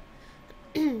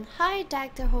 Hi,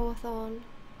 Dr. Hawthorne.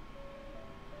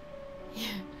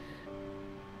 Yeah.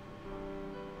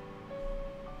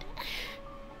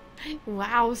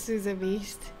 Wow,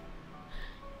 Suzabeast.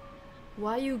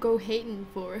 Why you go hating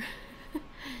for?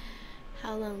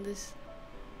 How long this?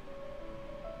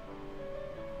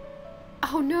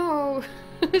 Oh no!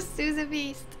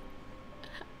 Suzabeast!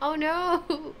 Oh no!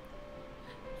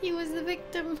 He was the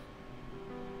victim.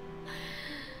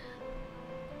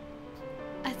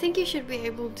 I think you should be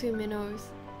able to,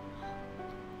 Minnows.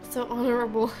 So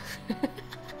honorable.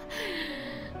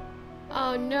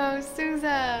 Oh no,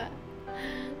 Souza!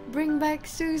 Bring back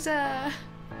Souza!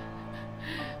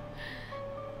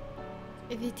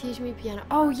 If you teach me piano.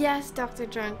 Oh yes, Dr.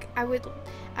 Drunk. I would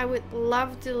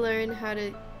love to learn how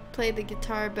to play the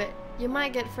guitar, but you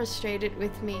might get frustrated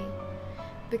with me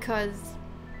because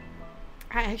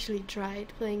I actually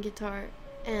tried playing guitar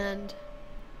and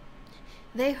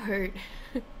they hurt.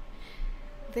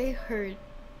 They hurt.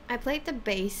 I played the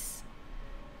bass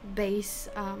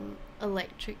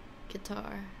electric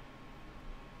guitar.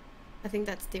 I think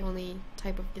that's the only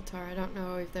type of guitar. I don't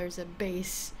know if there's a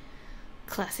bass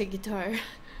classic guitar.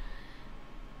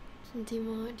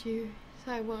 Demote you,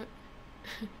 so I won't.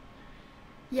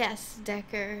 Yes,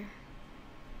 Decker.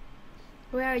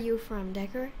 Where are you from,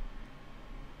 Decker?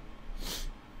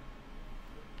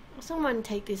 Someone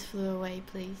take this flu away,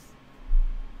 please.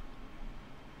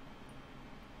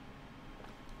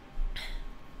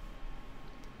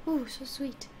 Ooh, so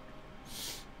sweet.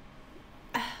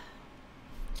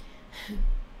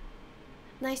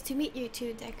 Nice to meet you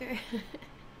too, Decker.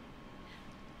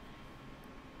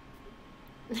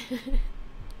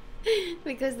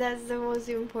 Because that's the most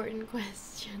important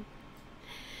question.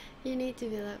 You need to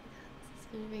build up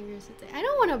 7 fingers a day. I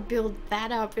don't want to build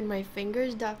that up in my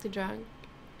fingers, Dr. Drunk.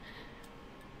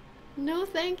 No,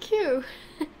 thank you.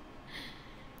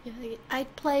 I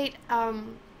played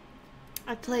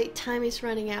Time Is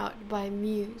Running Out by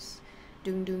Muse.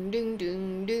 Dung dung dung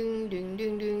dung dung dung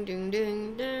dung dung dung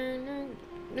dung dung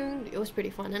dung. It was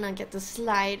pretty fun, and I get to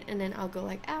slide, and then I'll go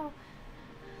like, ow.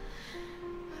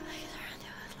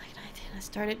 Like 19, I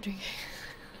started drinking.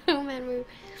 Oh man, move.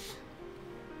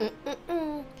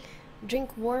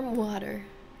 Drink warm water,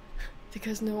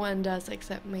 because no one does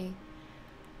except me.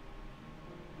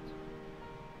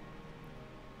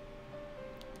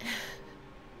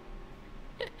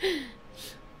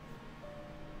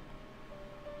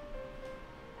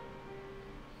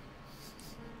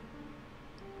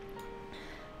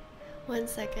 One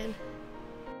second.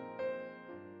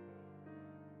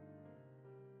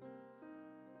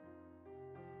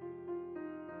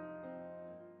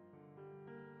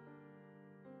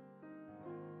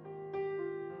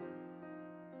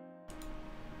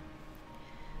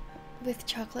 With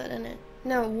chocolate in it.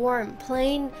 No, warm.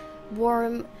 Plain,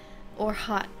 warm, or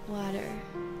hot water.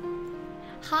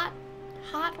 Hot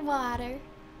water.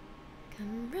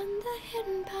 Come run the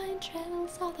hidden pine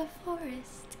trails of the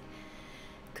forest.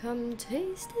 Come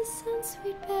taste the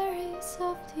sun-sweet berries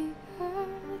of the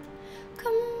earth.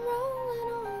 Come roll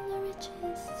in all the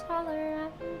riches all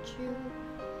around you.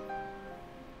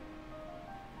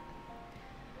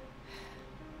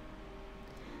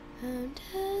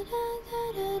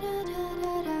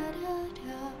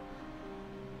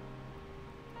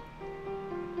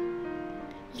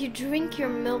 You drink your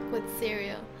milk with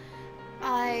cereal.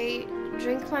 I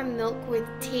drink my milk with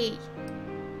tea.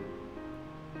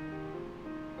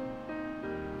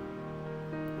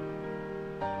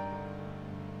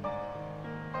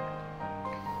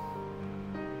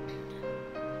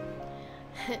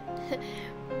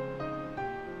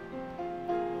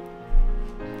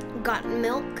 Got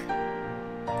milk?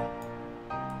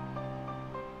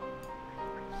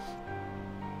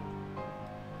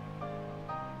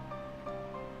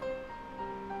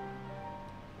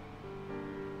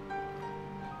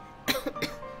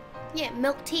 Yeah,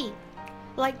 milk tea.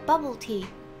 Like bubble tea.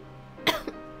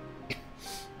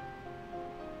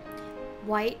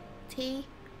 White tea.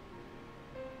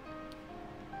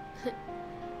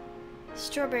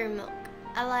 Strawberry milk.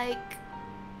 I like...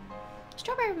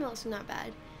 Strawberry milk's not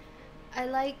bad. I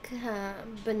like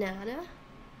banana.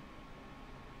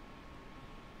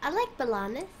 I like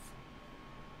bananas.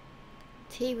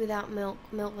 Tea without milk,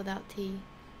 milk without tea.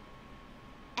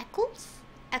 Eccles?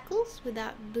 Eccles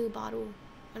without blue bottle.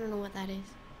 I don't know what that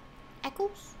is.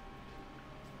 Eccles?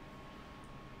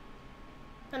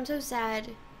 I'm so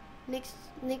sad. Nick's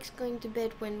going to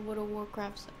bed when World of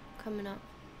Warcraft's coming up.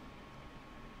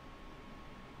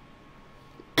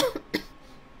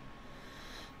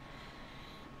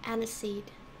 Aniseed.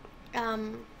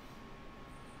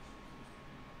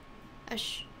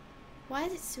 Why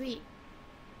is it sweet?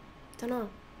 Don't know.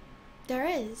 There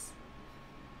is.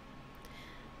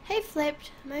 Hey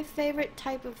Flipped, my favorite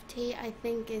type of tea I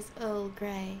think is Earl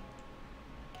Grey.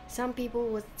 Some people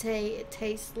would say it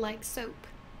tastes like soap.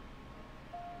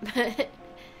 But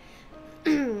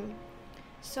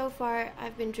so far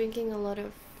I've been drinking a lot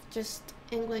of just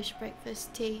English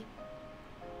breakfast tea.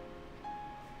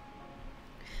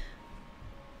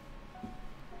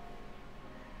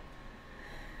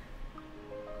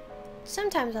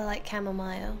 Sometimes I like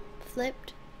chamomile.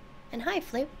 Flipped. And hi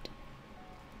Flipped.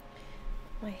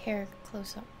 My hair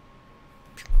close up.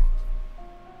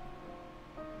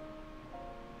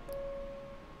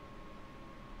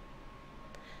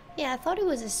 Yeah, I thought it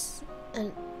was a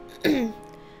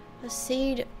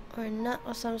seed or nut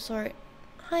or some sort.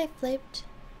 Hi Flipped.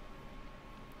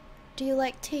 Do you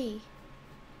like tea?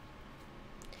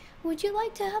 Would you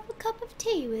like to have a cup of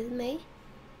tea with me?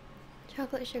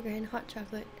 Chocolate, sugar, and hot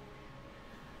chocolate.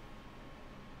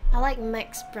 I like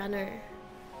Max Brenner,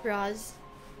 Roz.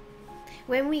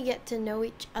 When we get to know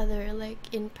each other,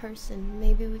 like in person,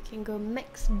 maybe we can go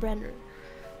Max Brenner.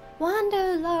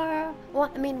 Wanderla.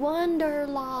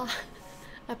 Wanderla.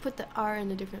 I put the R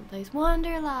in a different place.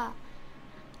 Wanderla.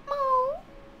 Oh.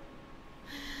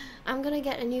 I'm gonna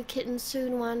get a new kitten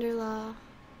soon, Wanderla.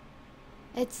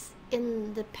 It's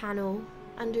in the panel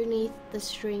underneath the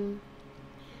string.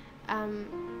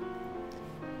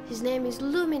 His name is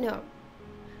Lumino.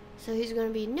 So he's gonna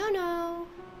be No.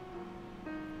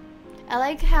 I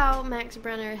like how Max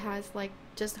Brenner has like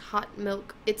just hot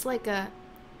milk. It's like a,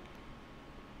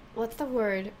 what's the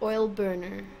word? Oil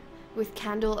burner with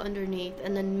candle underneath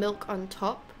and then milk on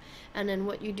top. and then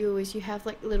what you do is you have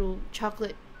like little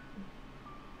chocolate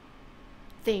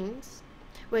things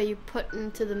where you put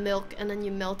into the milk and then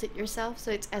you melt it yourself,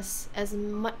 so it's as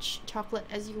much chocolate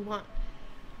as you want.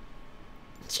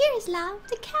 Cheers, love!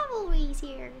 The cavalry's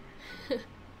here.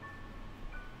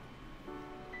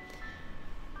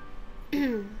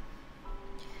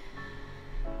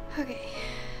 Okay.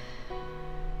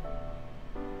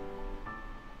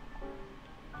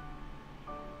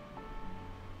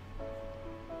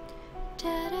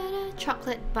 Da-da-da.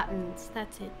 Chocolate buttons,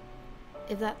 that's it.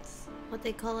 If that's what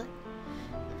they call it.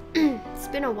 It's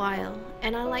been a while,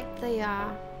 and I like the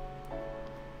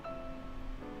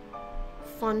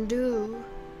fondue.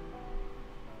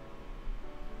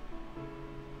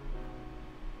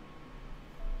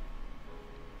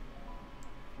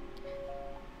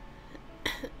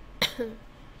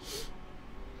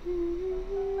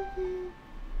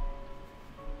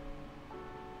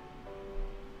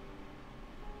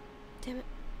 Damn it.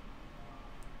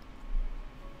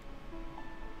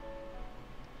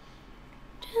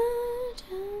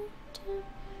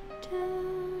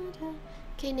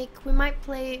 Okay, Nick, we might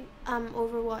play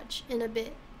Overwatch in a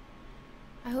bit.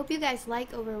 I hope you guys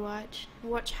like Overwatch.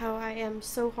 Watch how I am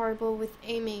so horrible with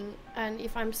aiming, and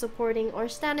if I'm supporting or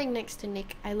standing next to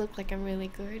Nick, I look like I'm really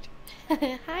good.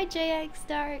 Hi, JX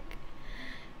Dark.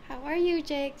 How are you,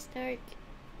 JX Dark?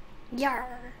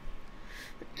 Yar.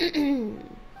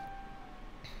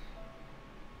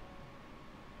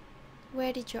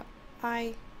 Where did your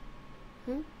eye?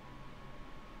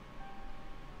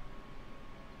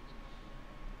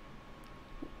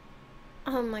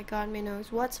 Oh my god, my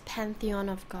nose. What's Pantheon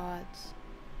of Gods?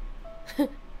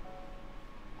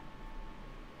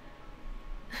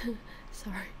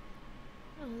 Sorry.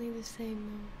 Only the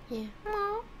same Mo. Yeah.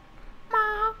 Mo.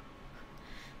 Mo.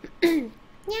 Nya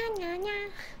nya nya.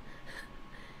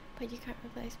 But you can't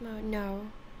replace Mo. No,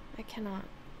 I cannot.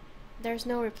 There's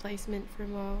no replacement for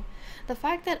Mo. The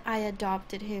fact that I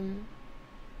adopted him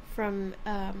from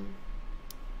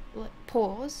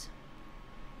Paws,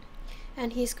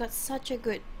 and he's got such a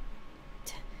good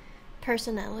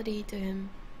personality to him.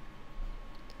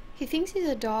 He thinks he's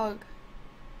a dog.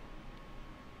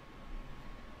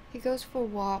 He goes for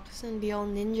walks and be all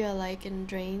ninja-like in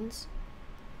drains,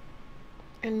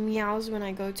 and meows when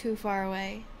I go too far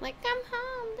away. Like, come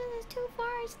home, this is too far,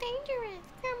 it's dangerous,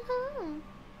 come home.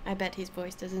 I bet his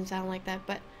voice doesn't sound like that,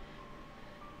 but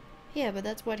yeah, but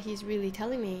that's what he's really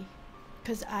telling me,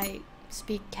 because I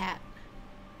speak cat.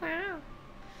 Wow.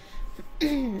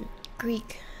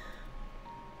 Greek.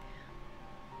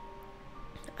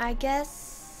 I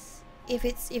guess if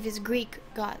it's Greek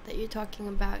god that you're talking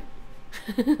about,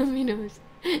 who knows?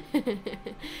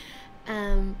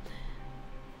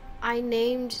 I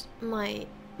named my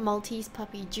Maltese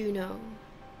puppy Juno.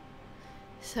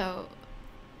 So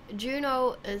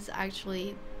Juno is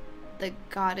actually the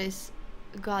goddess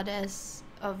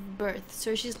of birth.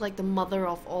 So she's like the mother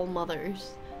of all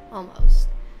mothers, almost,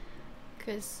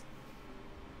 because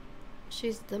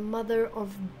she's the mother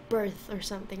of birth or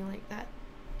something like that.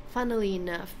 Funnily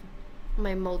enough,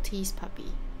 my Maltese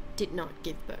puppy did not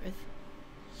give birth.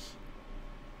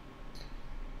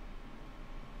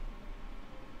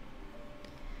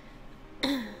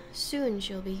 Soon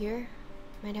she'll be here.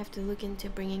 Might have to look into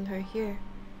bringing her here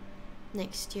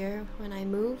next year when I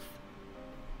move.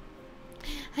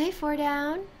 Hey, Four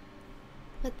Down.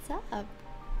 What's up?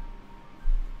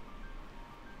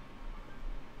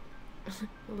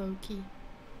 Low key.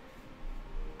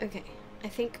 Okay, I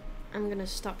think I'm gonna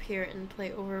stop here and play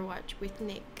Overwatch with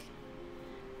Nick.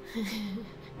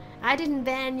 I didn't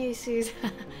ban you, Suze.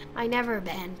 I never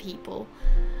ban people.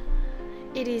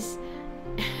 It is...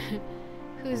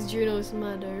 Who's Juno's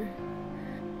mother?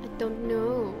 I don't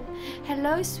know.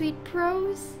 Hello, sweet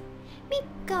pros.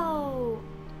 Miko!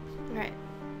 Right,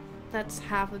 that's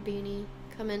half a beanie.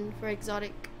 Come in for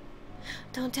exotic.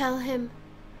 Don't tell him.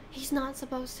 He's not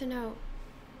supposed to know.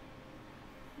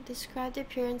 Describe the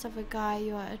appearance of a guy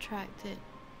you are attracted.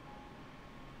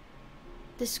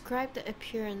 Describe the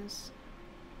appearance.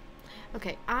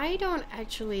 Okay, I don't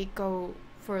actually go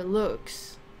for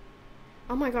looks.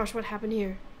 Oh my gosh, what happened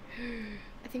here?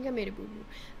 I think I made a boo-boo.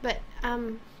 But,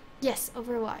 yes,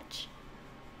 Overwatch.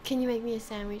 Can you make me a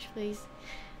sandwich, please?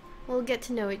 We'll get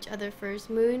to know each other first.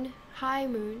 Moon. Hi,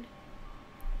 Moon.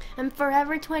 I'm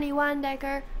forever 21,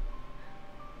 Decker.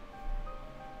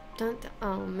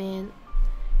 Oh, man.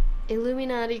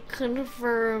 Illuminati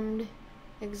confirmed.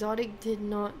 Exotic did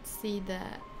not see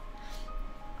that.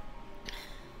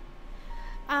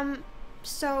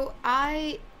 So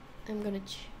I'm gonna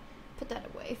put that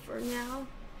away for now.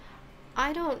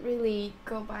 I don't really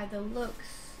go by the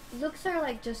looks. looks are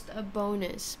like just a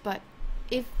bonus, but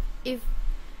if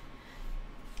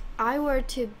I were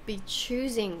to be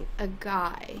choosing a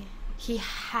guy, he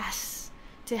has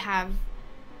to have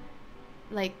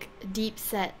like deep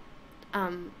set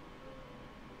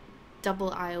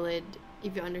double eyelid,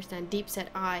 if you understand, deep set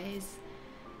eyes.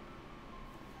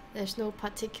 There's no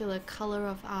particular color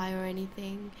of eye or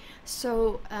anything.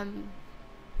 So I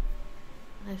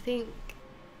think,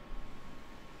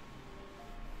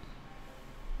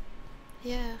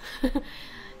 yeah.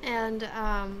 And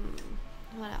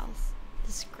what else?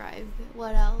 Describe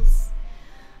what else?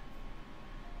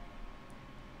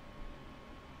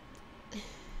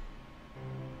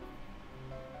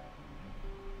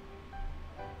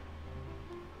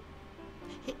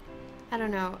 I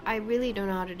don't know. I really don't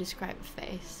know how to describe a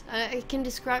face. I can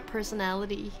describe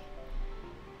personality.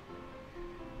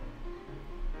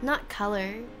 Not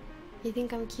color. You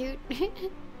think I'm cute?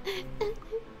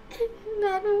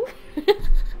 Madam.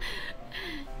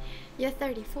 You're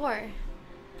 34.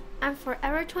 I'm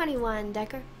forever 21,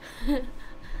 Decker.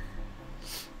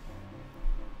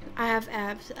 I have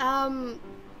abs.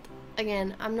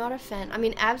 Again, I'm not a fan. I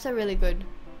mean, abs are really good.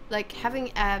 Like,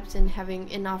 having abs and having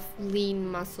enough lean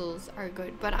muscles are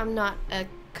good, but I'm not a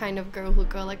kind of girl who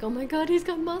go like, oh my god, he's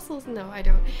got muscles. No, I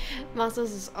don't.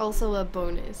 Muscles is also a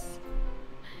bonus.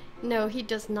 No, he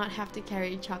does not have to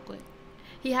carry chocolate.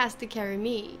 He has to carry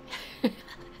me.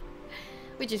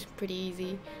 Which is pretty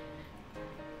easy.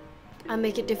 I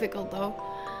make it difficult though.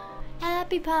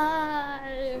 Happy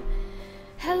pie!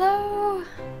 Hello!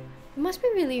 It must be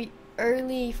really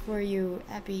early for you,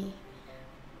 Abby.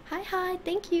 Hi,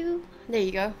 thank you. There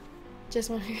you go. Just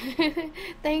want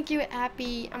thank you,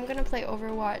 Abby. I'm gonna play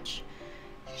Overwatch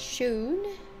soon.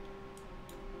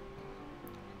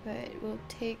 But we'll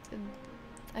take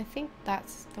I think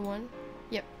that's the one.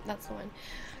 Yep, that's the one.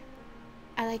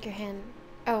 I like your hand.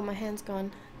 Oh, my hand's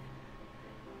gone.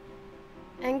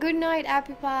 And good night,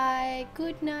 Abby Pie.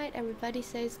 Good night. Everybody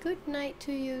says good night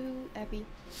to you, Abby.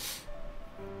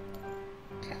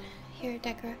 Here,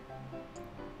 Decker.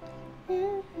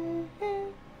 Alright.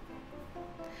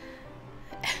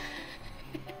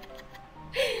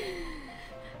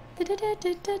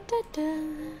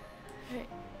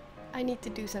 I need to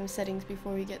do some settings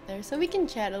before we get there so we can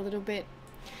chat a little bit.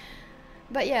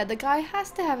 But yeah, the guy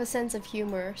has to have a sense of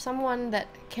humor, someone that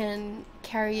can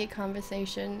carry a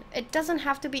conversation. It doesn't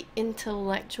have to be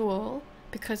intellectual,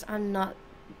 because I'm not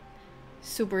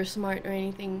super smart or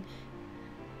anything,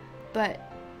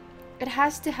 but it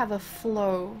has to have a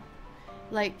flow,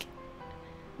 like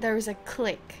there's a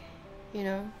click, you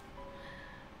know?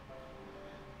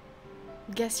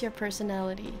 Guess your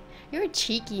personality. You're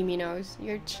cheeky, Minos.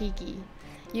 You're cheeky.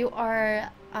 You are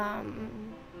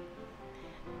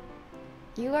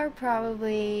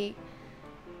probably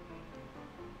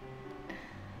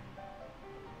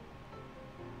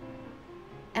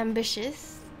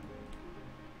ambitious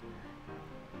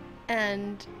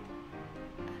and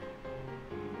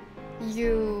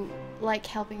you like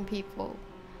helping people,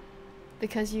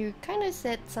 because you kind of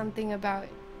said something about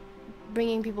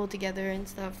bringing people together and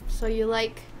stuff, so you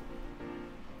like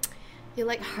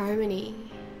harmony.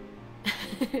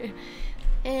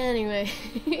 Anyway.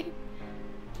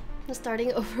 I'm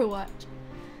starting Overwatch.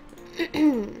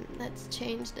 Let's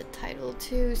change the title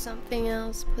to something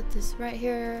else. Put this right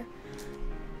here.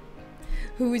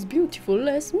 Who is beautiful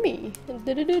as me? Look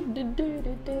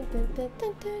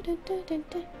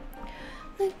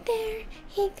there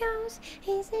he goes,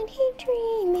 isn't he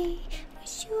dreamy?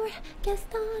 Monsieur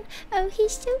Gaston, oh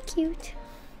he's so cute.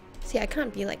 See, I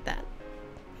can't be like that.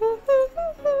 There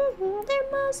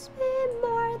must be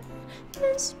more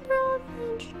than this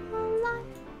provincial life.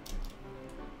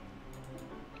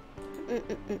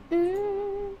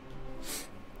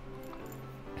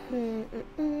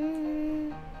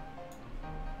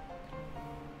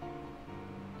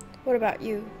 What about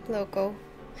you, Loco?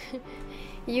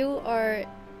 You're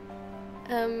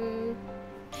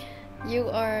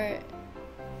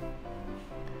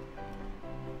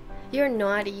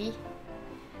naughty,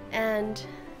 and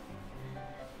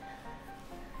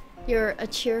you're a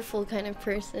cheerful kind of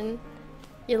person.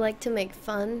 You like to make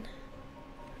fun.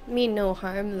 Mean no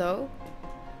harm though.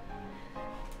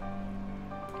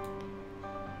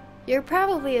 You're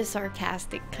probably a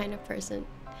sarcastic kind of person.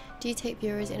 Do you take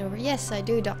viewers in over? Yes, I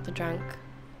do, Dr. Drunk.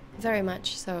 Very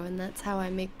much so, and that's how I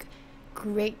make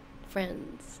great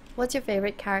friends. What's your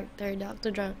favorite character,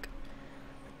 Dr. Drunk?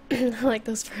 I like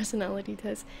those personality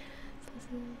tests.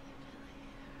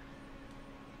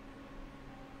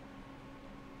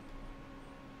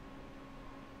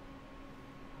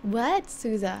 What,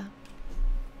 Souza?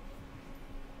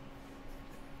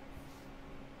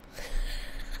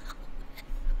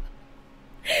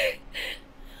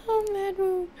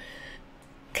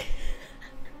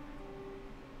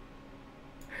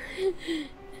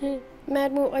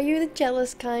 Madmo, are you the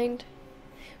jealous kind?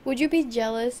 Would you be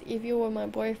jealous if you were my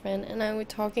boyfriend and I were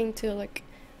talking to like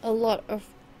a lot of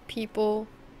people?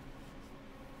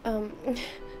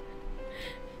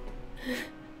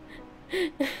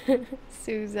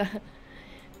 Souza,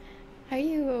 are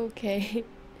you okay?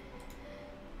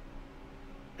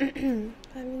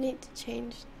 I need to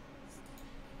change.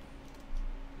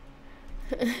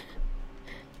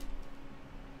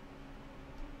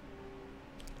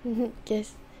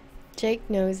 Guess Jake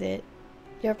knows it.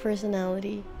 Your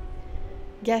personality.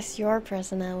 Guess your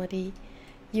personality.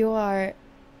 You are.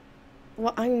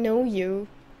 Well, I know you.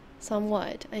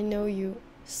 Somewhat. I know you.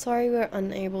 Sorry we're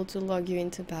unable to log you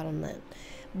into Battle.net.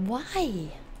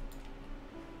 Why?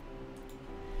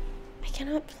 I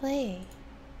cannot play.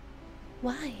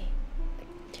 Why?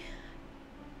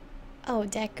 Oh,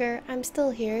 Decker, I'm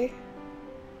still here.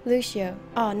 Lucio.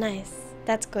 Oh, nice.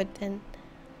 That's good then.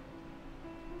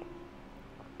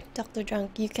 Dr.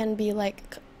 Drunk, you can be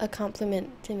like a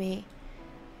compliment to me.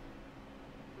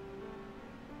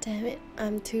 Damn it,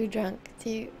 I'm too drunk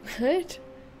to. What?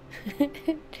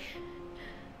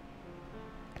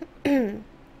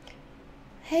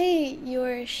 Hey,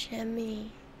 you're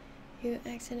Shemmy. Your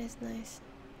accent is nice.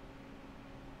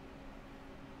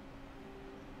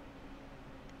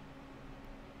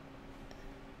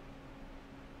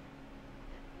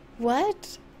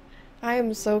 What? I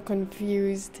am so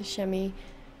confused, Shemmy.